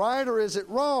said right or is it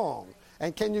wrong?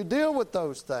 And can you deal with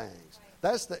those things?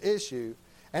 That's the issue.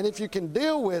 And if you can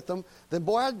deal with them, then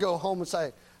boy, I'd go home and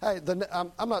say, hey,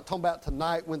 I'm not talking about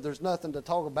tonight when there's nothing to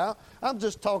talk about. I'm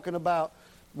just talking about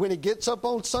when he gets up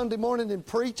on Sunday morning and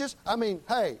preaches. I mean,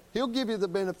 hey, he'll give you the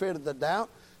benefit of the doubt.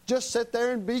 Just sit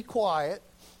there and be quiet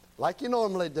like you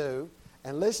normally do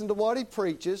and listen to what he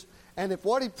preaches. And if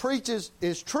what he preaches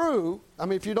is true, I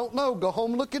mean, if you don't know, go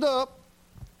home and look it up.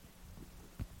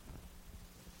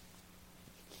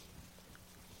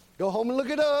 Go home and look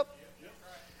it up.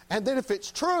 And then if it's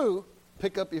true,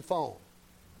 pick up your phone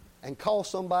and call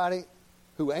somebody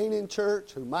who ain't in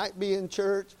church, who might be in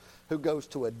church, who goes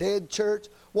to a dead church,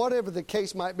 whatever the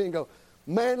case might be, and go,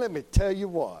 man, let me tell you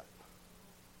what.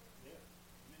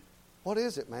 What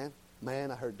is it, man?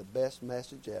 Man, I heard the best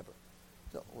message ever.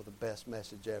 Oh, the best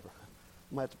message ever.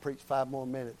 I'm going to have to preach 5 more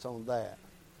minutes on that.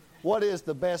 What is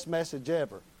the best message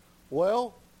ever?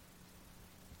 Well,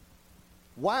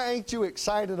 why ain't you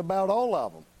excited about all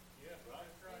of them?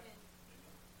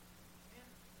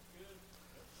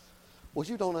 Well,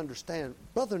 you don't understand.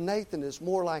 Brother Nathan is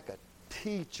more like a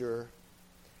teacher.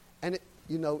 And,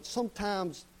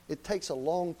 sometimes it takes a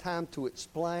long time to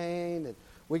explain. And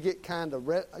we get kind of...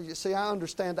 You see, I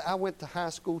understand that. I went to high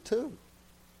school, too.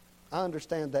 I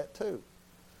understand that, too.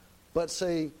 But,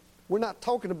 see, we're not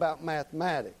talking about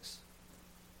mathematics.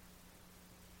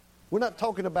 We're not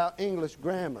talking about English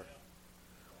grammar.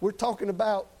 We're talking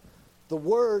about the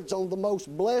words on the most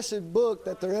blessed book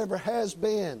that there ever has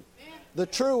been. The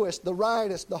truest, the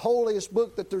rightest, the holiest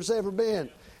book that there's ever been.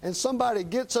 And somebody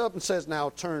gets up and says, now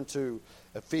turn to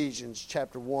Ephesians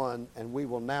chapter 1, and we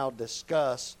will now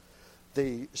discuss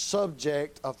the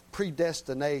subject of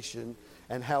predestination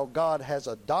and how God has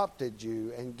adopted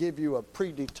you and give you a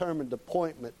predetermined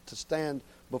appointment to stand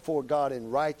before God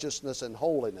in righteousness and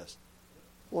holiness.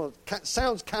 Well, it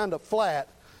sounds kind of flat,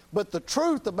 but the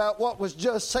truth about what was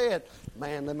just said,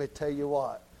 man, let me tell you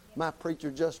what. My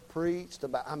preacher just preached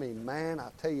about, man, I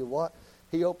tell you what,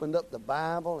 he opened up the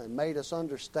Bible and made us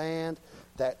understand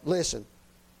that, listen,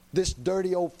 this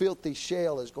dirty old filthy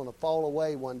shell is going to fall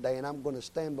away one day and I'm going to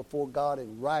stand before God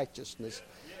in righteousness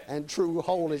and true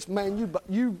holiness. Man,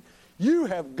 you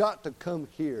have got to come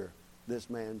hear this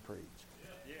man preach.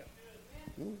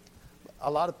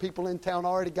 A lot of people in town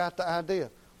already got the idea.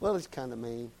 Well, he's kind of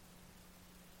mean.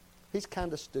 He's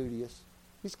kind of studious.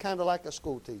 He's kind of like a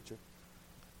school teacher.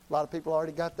 A lot of people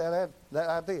already got that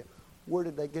idea. Where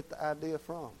did they get the idea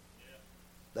from?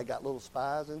 They got little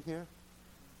spies in here?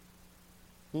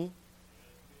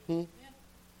 You're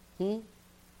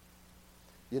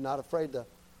not afraid to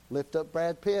lift up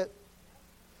Brad Pitt.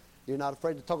 You're not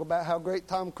afraid to talk about how great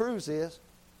Tom Cruise is.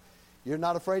 You're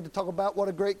not afraid to talk about what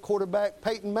a great quarterback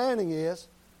Peyton Manning is.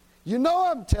 You know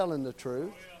I'm telling the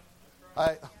truth.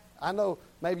 I know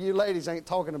maybe you ladies ain't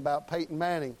talking about Peyton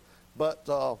Manning, but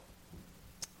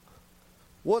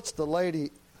what's the lady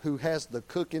who has the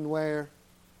cooking ware?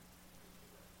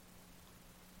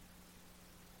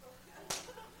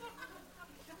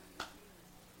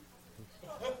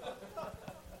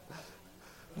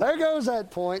 There goes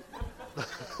that point.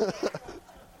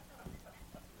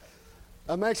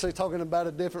 I'm actually talking about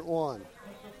a different one.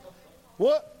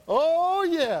 What? Oh,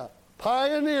 yeah.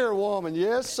 Pioneer woman.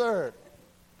 Yes, sir.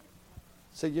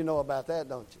 See, you know about that,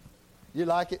 don't you? You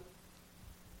like it?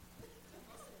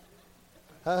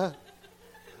 Huh?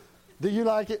 Do you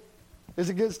like it? Is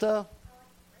it good stuff?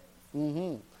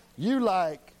 Mm-hmm. You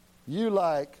like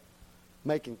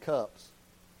making cups.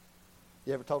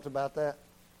 You ever talked about that?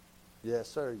 Yes,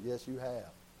 sir. Yes, you have.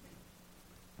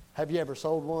 Have you ever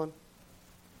sold one?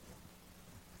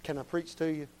 Can I preach to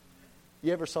you?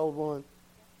 You ever sold one?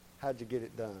 How'd you get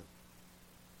it done?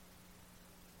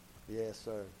 Yes,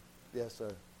 sir. Yes,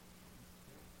 sir.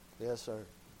 Yes, sir.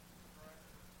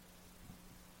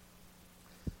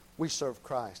 We serve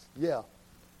Christ. Yeah.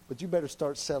 But you better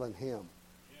start selling Him.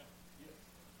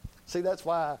 See, that's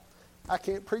why I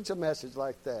can't preach a message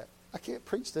like that. I can't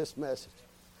preach this message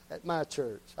at my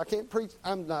church. I can't preach.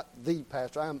 I'm not the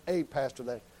pastor. I'm a pastor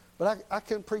there. But I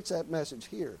can preach that message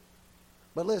here.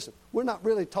 But listen, we're not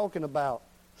really talking about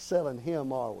selling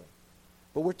Him, are we?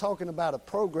 But we're talking about a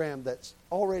program that's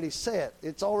already set.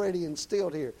 It's already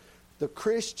instilled here. The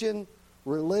Christian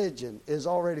religion is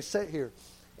already set here.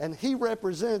 And He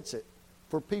represents it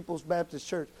for People's Baptist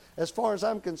Church. As far as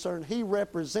I'm concerned, He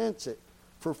represents it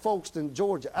for Folkestone,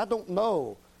 Georgia. I don't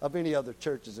know of any other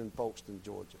churches in Folkestone,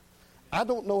 Georgia. I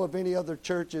don't know of any other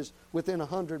churches within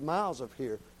 100 miles of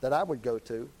here that I would go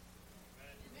to.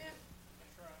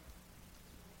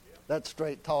 That's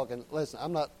straight talking. Listen,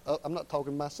 I'm not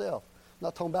talking myself. I'm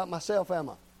not talking about myself, am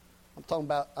I? I'm talking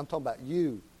about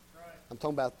you. I'm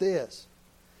talking about this.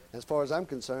 As far as I'm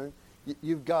concerned,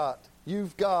 you've got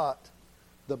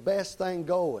the best thing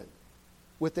going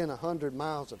within 100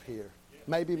 miles of here.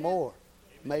 Maybe more.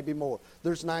 Maybe more.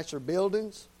 There's nicer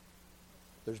buildings.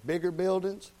 There's bigger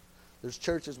buildings. There's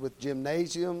churches with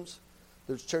gymnasiums.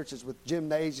 There's churches with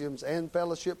gymnasiums and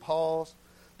fellowship halls.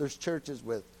 There's churches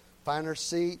with finer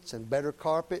seats and better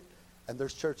carpet. And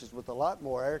there's churches with a lot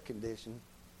more air conditioning.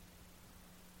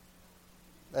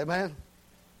 Amen?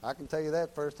 I can tell you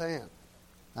that firsthand.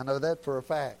 I know that for a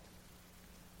fact.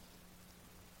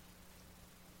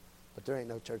 But there ain't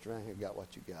no church around here got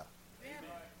what you got.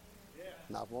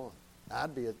 Not one.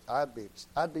 I'd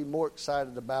be more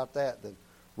excited about that than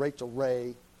Rachel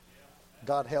Ray.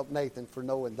 God help Nathan for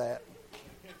knowing that.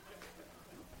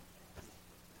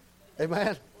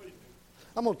 Amen.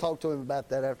 I'm going to talk to him about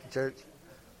that after church.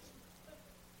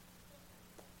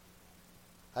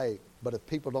 Hey, but if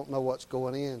people don't know what's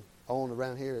going on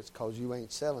around here, it's because you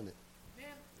ain't selling it.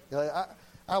 You know,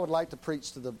 I would like to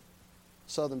preach to the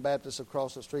Southern Baptists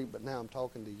across the street, but now I'm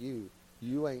talking to you.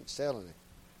 You ain't selling it.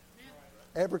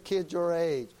 Every kid your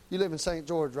age, you live in St.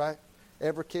 George, right?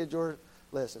 Every kid your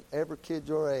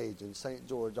age in St.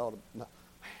 George ought to know,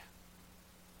 man,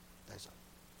 there's a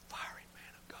fiery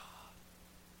man of God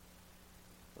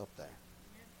up there.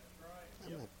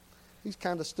 That's right. Yep. He's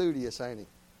kind of studious, ain't he?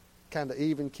 Kind of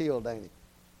even-keeled, ain't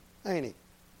he? Ain't he?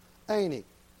 Ain't he?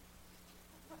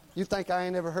 You think I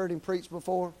ain't ever heard him preach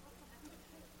before?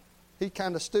 He's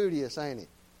kind of studious, ain't he?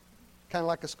 Kind of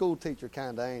like a school teacher,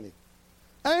 kind of, ain't he?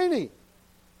 Ain't he?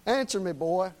 Answer me,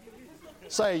 boy.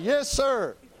 Say, yes,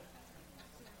 sir.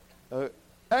 Ain't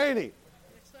he? Yes,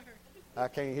 sir. I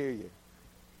can't hear you.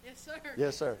 Yes, sir.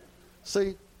 Yes, sir.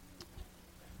 See,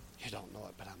 you don't know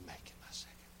it, but I'm making my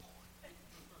second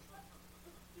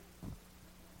point.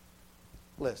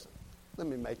 Listen, let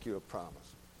me make you a promise.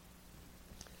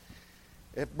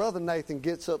 If Brother Nathan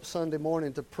gets up Sunday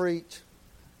morning to preach,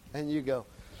 and you go,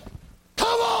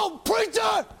 come on,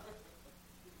 preacher!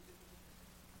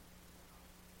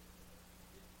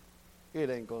 It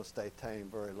ain't going to stay tame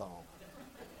very long.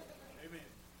 Amen.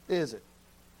 Is it?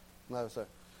 No, sir.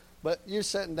 But you're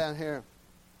sitting down here.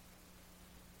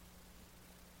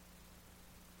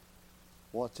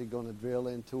 What's he going to drill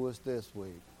into us this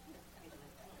week?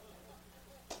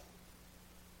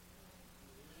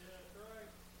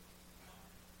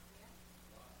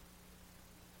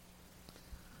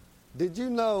 Did you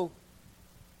know,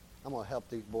 I'm going to help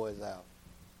these boys out.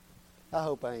 I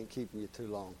hope I ain't keeping you too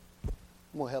long.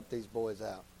 I'm going to help these boys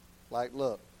out. Like,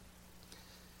 look,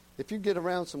 if you get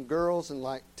around some girls and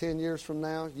like 10 years from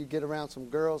now, you get around some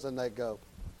girls and they go,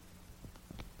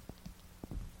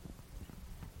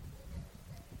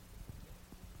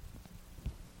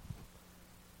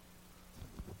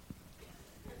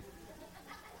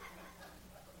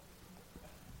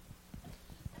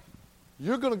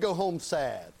 you're going to go home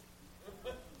sad.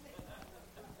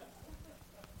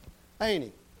 Ain't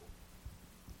he?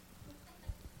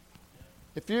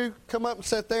 If you come up and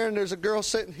sit there and there's a girl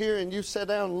sitting here and you sit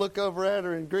down and look over at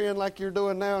her and grin like you're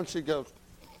doing now and she goes,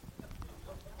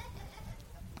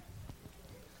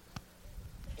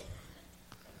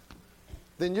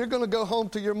 then you're going to go home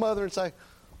to your mother and say,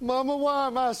 Mama, why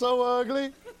am I so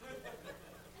ugly?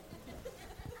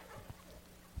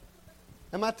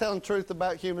 Am I telling the truth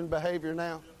about human behavior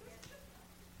now?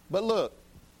 But look,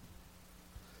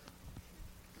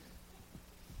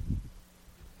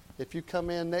 if you come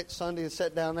in next Sunday and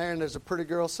sit down there and there's a pretty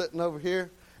girl sitting over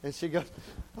here and she goes,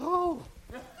 oh,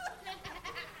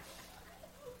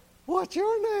 what's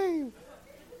your name?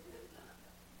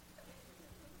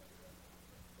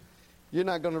 You're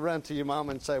not going to run to your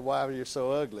mama and say, why are you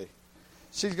so ugly?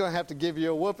 She's going to have to give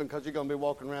you a whooping because you're going to be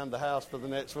walking around the house for the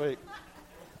next week.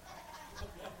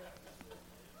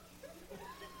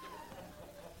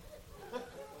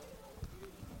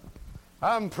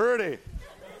 I'm pretty.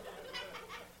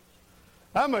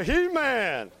 I'm a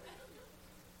He-Man.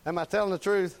 Am I telling the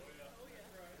truth?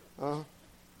 Uh-huh.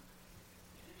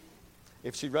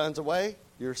 If she runs away,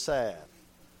 you're sad.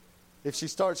 If she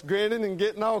starts grinning and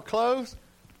getting all close,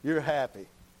 you're happy.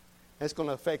 It's going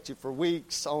to affect you for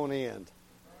weeks on end.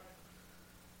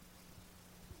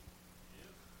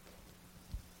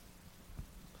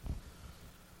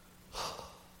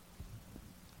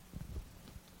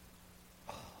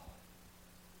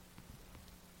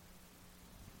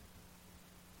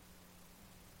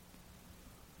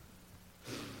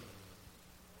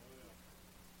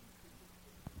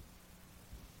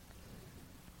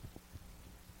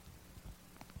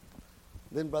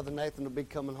 Then Brother Nathan will be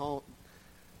coming home.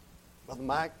 Brother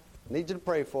Mike, I need you to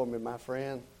pray for me, my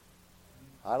friend.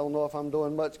 I don't know if I'm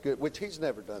doing much good, which he's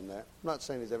never done that. I'm not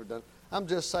saying he's ever done it. I'm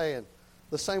just saying,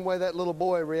 the same way that little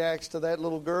boy reacts to that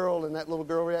little girl, and that little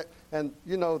girl reacts, and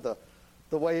you know the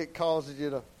way it causes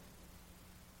you to,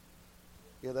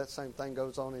 yeah, that same thing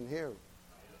goes on in here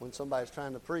when somebody's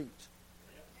trying to preach.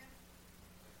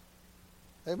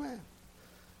 Amen.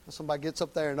 And somebody gets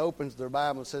up there and opens their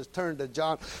Bible and says, turn to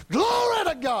John. Glory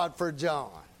to God for John.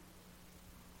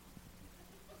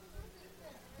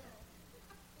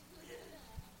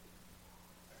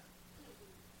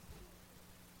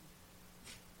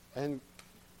 And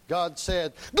God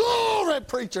said, glory,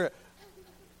 preacher.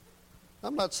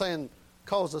 I'm not saying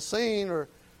cause a scene or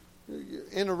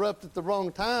interrupt at the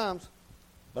wrong times,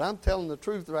 but I'm telling the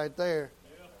truth right there.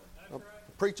 A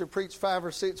preacher preached 5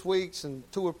 or 6 weeks and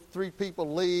 2 or 3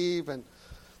 people leave, and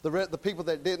the people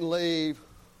that didn't leave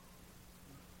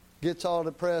gets all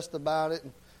depressed about it.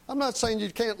 And I'm not saying you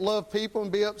can't love people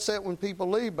and be upset when people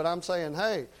leave, but I'm saying,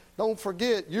 hey, don't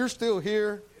forget, you're still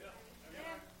here.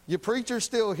 Your preacher's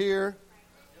still here.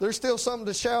 There's still something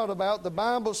to shout about. The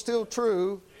Bible's still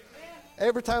true.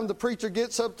 Every time the preacher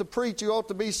gets up to preach, you ought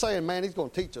to be saying, man, he's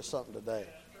going to teach us something today.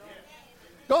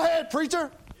 Go ahead,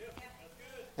 preacher.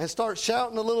 And start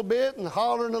shouting a little bit and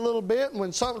hollering a little bit. And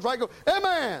when something's right, go,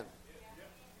 amen.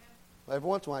 Every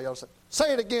once in a while, y'all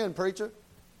say it again, preacher.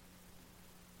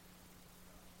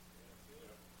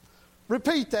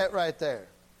 Repeat that right there.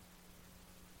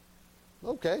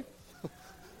 Okay.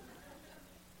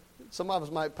 Some of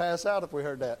us might pass out if we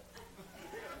heard that.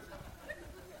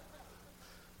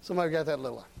 Somebody got that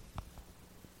little.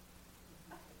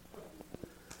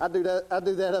 I do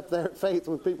that up there at Faith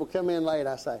when people come in late.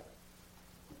 I say,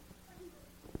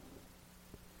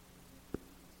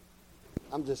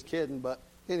 I'm just kidding, but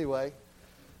anyway,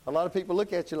 a lot of people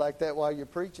look at you like that while you're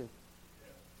preaching.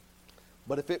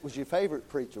 But if it was your favorite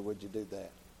preacher, would you do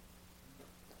that?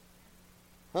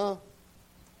 Huh?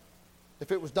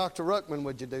 If it was Dr. Ruckman,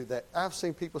 would you do that? I've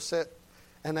seen people sit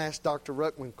and ask Dr.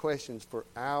 Ruckman questions for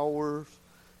hours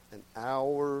and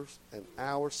hours and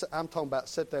hours. I'm talking about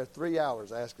sit there 3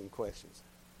 hours asking questions.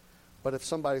 But if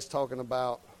somebody's talking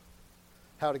about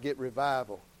how to get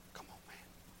revival, come on, man.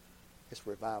 It's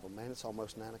revival, man. It's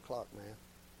almost 9 o'clock, man.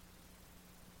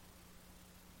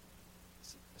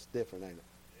 It's different, ain't it?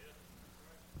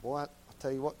 Boy, I'll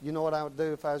tell you what. You know what I would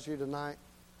do if I was you tonight?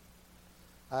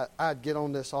 I'd get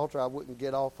on this altar. I wouldn't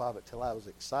get off of it till I was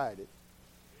excited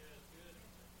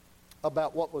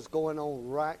about what was going on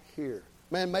right here.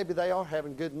 Man, maybe they are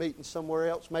having good meetings somewhere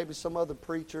else. Maybe some other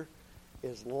preacher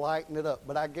is lighting it up.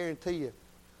 But I guarantee you,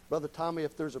 Brother Tommy,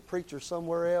 if there's a preacher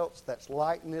somewhere else that's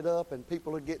lighting it up and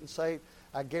people are getting saved,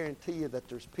 I guarantee you that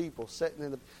there's people sitting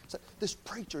in the... This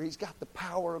preacher, he's got the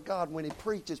power of God when he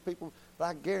preaches. People, but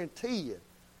I guarantee you,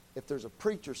 if there's a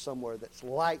preacher somewhere that's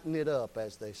lighting it up,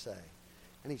 as they say,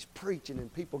 and he's preaching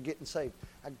and people getting saved,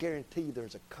 I guarantee you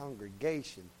there's a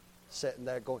congregation sitting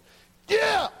there going,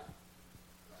 yeah!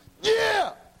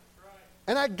 Yeah!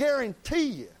 And I guarantee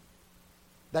you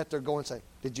that they're going saying,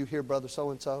 did you hear Brother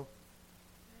so-and-so?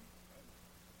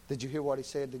 Did you hear what he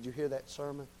said? Did you hear that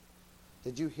sermon?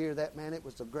 Did you hear that, man? It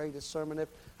was the greatest sermon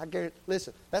ever. I guarantee,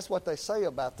 listen, that's what they say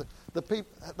about the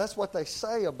people. That's what they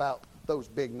say about those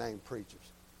big name preachers.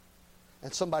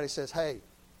 And somebody says, hey,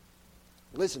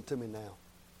 listen to me now.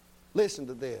 Listen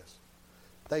to this.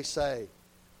 They say,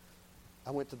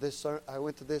 I went to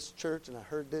this church and I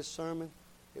heard this sermon.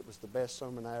 It was the best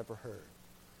sermon I ever heard.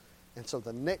 And so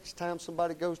the next time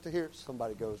somebody goes to hear it,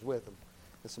 somebody goes with them.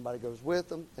 And somebody goes with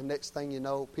them, and next thing you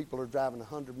know, people are driving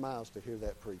 100 miles to hear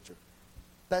that preacher.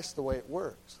 That's the way it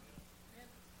works.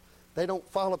 They don't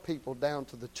follow people down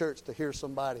to the church to hear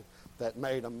somebody that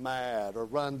made them mad or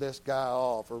run this guy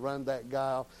off or run that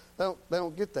guy off. They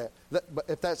don't get that. But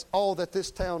if that's all that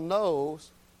this town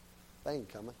knows, they ain't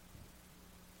coming.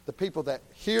 The people that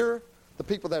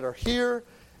are here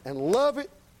and love it,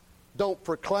 don't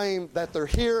proclaim that they're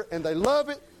here and they love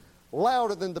it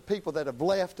louder than the people that have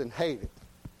left and hate it.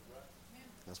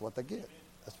 That's what they get.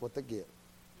 That's what they get.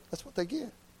 That's what they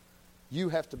get. You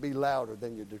have to be louder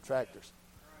than your detractors.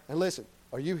 And listen,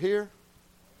 are you here?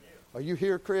 Are you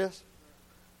here, Chris?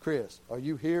 Chris, are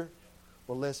you here?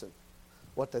 Well, listen,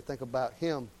 what they think about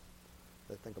him,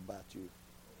 they think about you.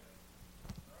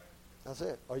 That's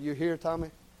it. Are you here,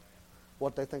 Tommy?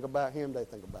 What they think about him, they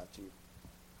think about you.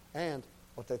 And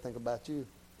what they think about you,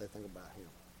 they think about him.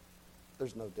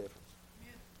 There's no difference.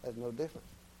 There's no difference.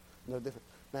 No difference.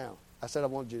 Now, I said I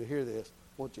wanted you to hear this.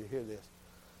 I want you to hear this.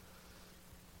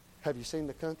 Have you seen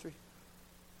the country?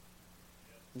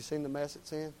 You seen the mess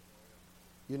it's in?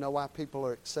 You know why people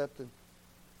are accepting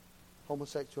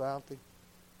homosexuality?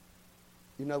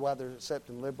 You know why they're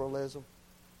accepting liberalism?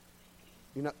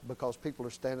 You know, because people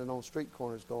are standing on street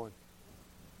corners going,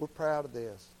 we're proud of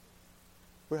this.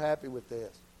 We're happy with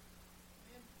this.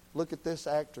 Look at this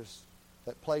actress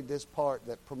that played this part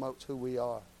that promotes who we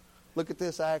are. Look at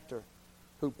this actor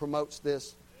who promotes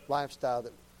this lifestyle.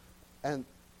 And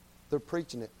they're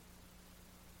preaching it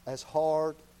as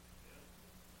hard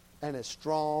and as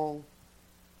strong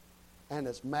and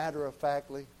as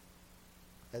matter-of-factly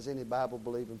as any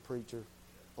Bible-believing preacher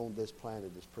on this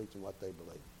planet is preaching what they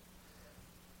believe.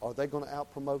 Are they going to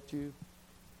out-promote you?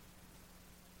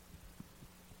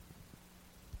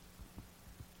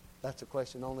 That's a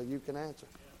question only you can answer.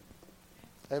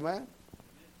 Amen?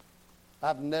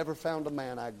 I've never found a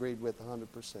man I agreed with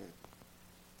 100%.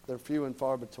 They're few and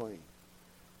far between.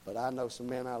 But I know some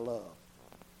men I love.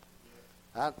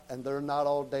 And they're not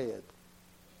all dead.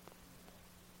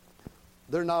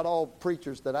 They're not all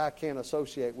preachers that I can't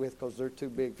associate with because they're too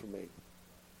big for me.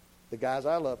 The guys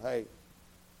I love, hey,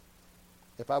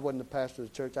 if I wasn't the pastor of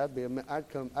the church, I'd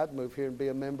move here and be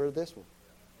a member of this one.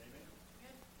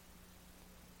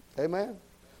 Amen?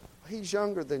 He's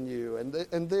younger than you, and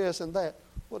this and that.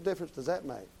 What difference does that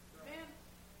make?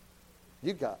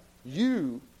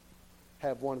 You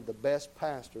have one of the best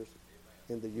pastors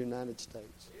in the United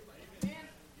States.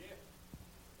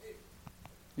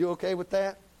 You okay with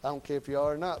that? I don't care if you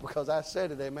are or not, because I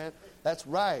said it, amen. That's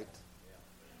right.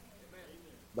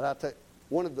 But I tell you,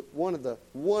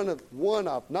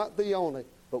 not the only,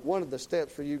 but one of the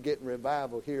steps for you getting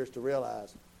revival here is to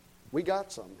realize we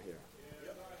got something here.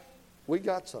 We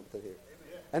got something here.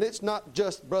 And it's not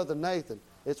just Brother Nathan.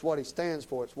 It's what he stands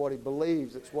for. It's what he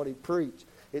believes. It's what he preaches.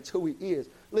 It's who he is.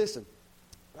 Listen,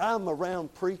 I'm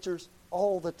around preachers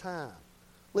all the time.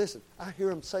 Listen, I hear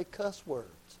them say cuss words.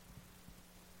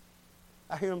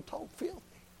 I hear them talk filthy.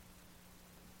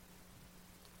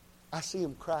 I see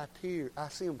them cry tears. I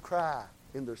see them cry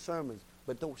in their sermons,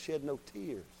 but don't shed no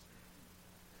tears.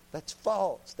 That's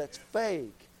false. That's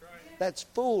fake. That's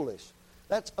foolish.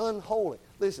 That's unholy.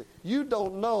 Listen, you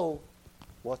don't know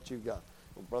what you got.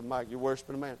 Well, Brother Mike, you're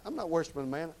worshiping a man. I'm not worshiping a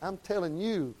man. I'm telling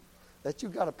you that you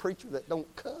got a preacher that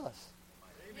don't cuss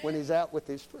when he's out with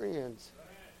his friends.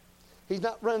 He's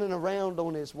not running around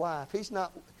on his wife. He's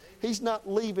not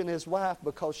leaving his wife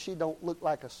because she don't look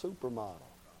like a supermodel.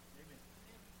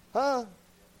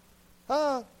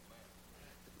 Huh?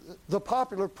 The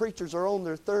popular preachers are on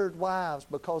their third wives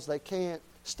because they can't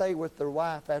stay with their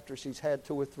wife after she's had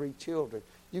 2 or 3 children.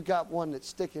 You got one that's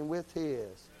sticking with his.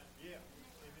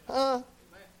 Huh?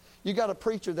 You got a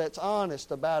preacher that's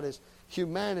honest about his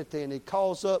humanity, and he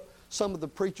calls up some of the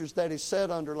preachers that he sat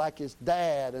under, like his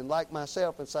dad and like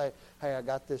myself, and say, hey, I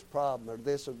got this problem, or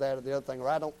this or that or the other thing, or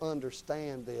I don't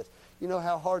understand this. You know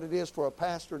how hard it is for a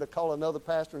pastor to call another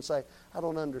pastor and say, I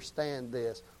don't understand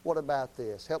this. What about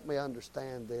this? Help me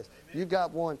understand this.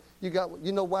 Amen.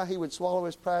 You know why he would swallow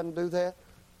his pride and do that?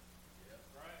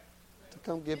 To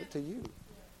come give it to you.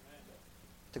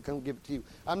 To come give it to you.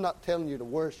 I'm not telling you to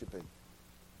worship him,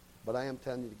 but I am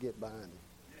telling you to get behind him.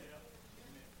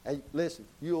 Hey, listen,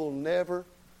 you'll never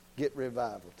get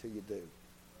revival till you do.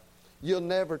 You'll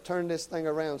never turn this thing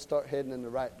around and start heading in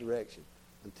the right direction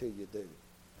until you do.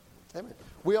 Amen.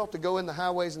 We ought to go in the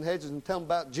highways and hedges and tell them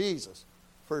about Jesus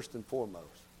first and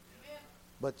foremost.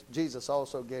 But Jesus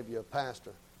also gave you a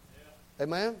pastor.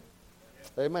 Amen?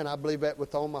 Amen. I believe that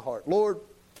with all my heart. Lord,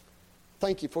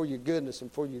 thank you for your goodness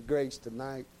and for your grace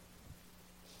tonight.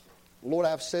 Lord,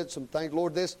 I've said some things.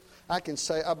 Lord, I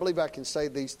believe I can say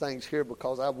these things here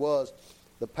because I was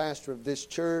the pastor of this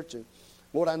church. And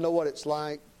Lord, I know what it's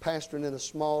like pastoring in a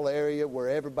small area where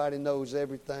everybody knows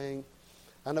everything.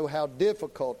 I know how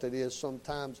difficult it is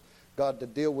sometimes, God, to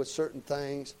deal with certain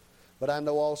things. But I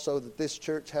know also that this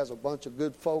church has a bunch of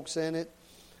good folks in it.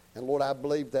 And Lord, I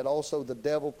believe that also the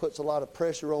devil puts a lot of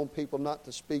pressure on people not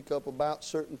to speak up about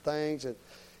certain things. And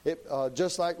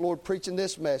just like, Lord, preaching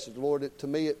this message, Lord, to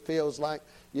me it feels like,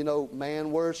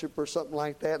 man worship or something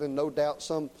like that. And no doubt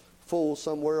some fool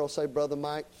somewhere will say, Brother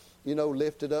Mike,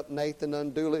 lifted up Nathan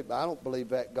unduly. But I don't believe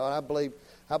that, God.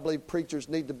 I believe preachers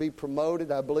need to be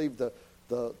promoted. I believe the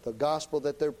gospel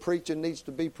that they're preaching needs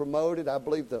to be promoted. I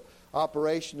believe the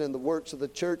operation and the works of the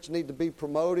church need to be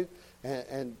promoted.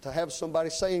 And to have somebody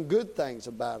saying good things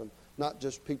about them, not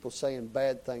just people saying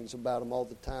bad things about them all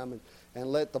the time.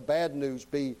 And let the bad news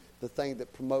be the thing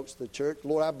that promotes the church.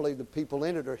 Lord, I believe the people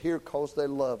in it are here because they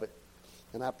love it.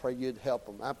 And I pray you'd help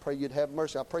them. I pray you'd have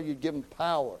mercy. I pray you'd give them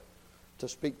power to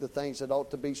speak the things that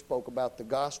ought to be spoke about the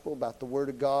gospel, about the Word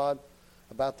of God,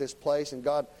 about this place. And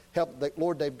God, help.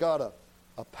 Lord, they've got a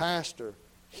pastor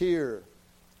here,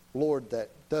 Lord, that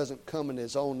doesn't come in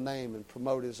his own name and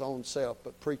promote his own self,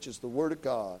 but preaches the Word of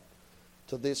God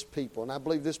to this people. And I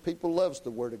believe this people loves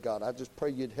the Word of God. I just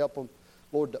pray you'd help them,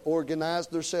 Lord, to organize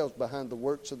themselves behind the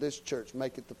works of this church.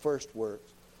 Make it the first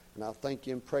works. And I'll thank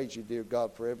you and praise you, dear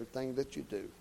God, for everything that you do.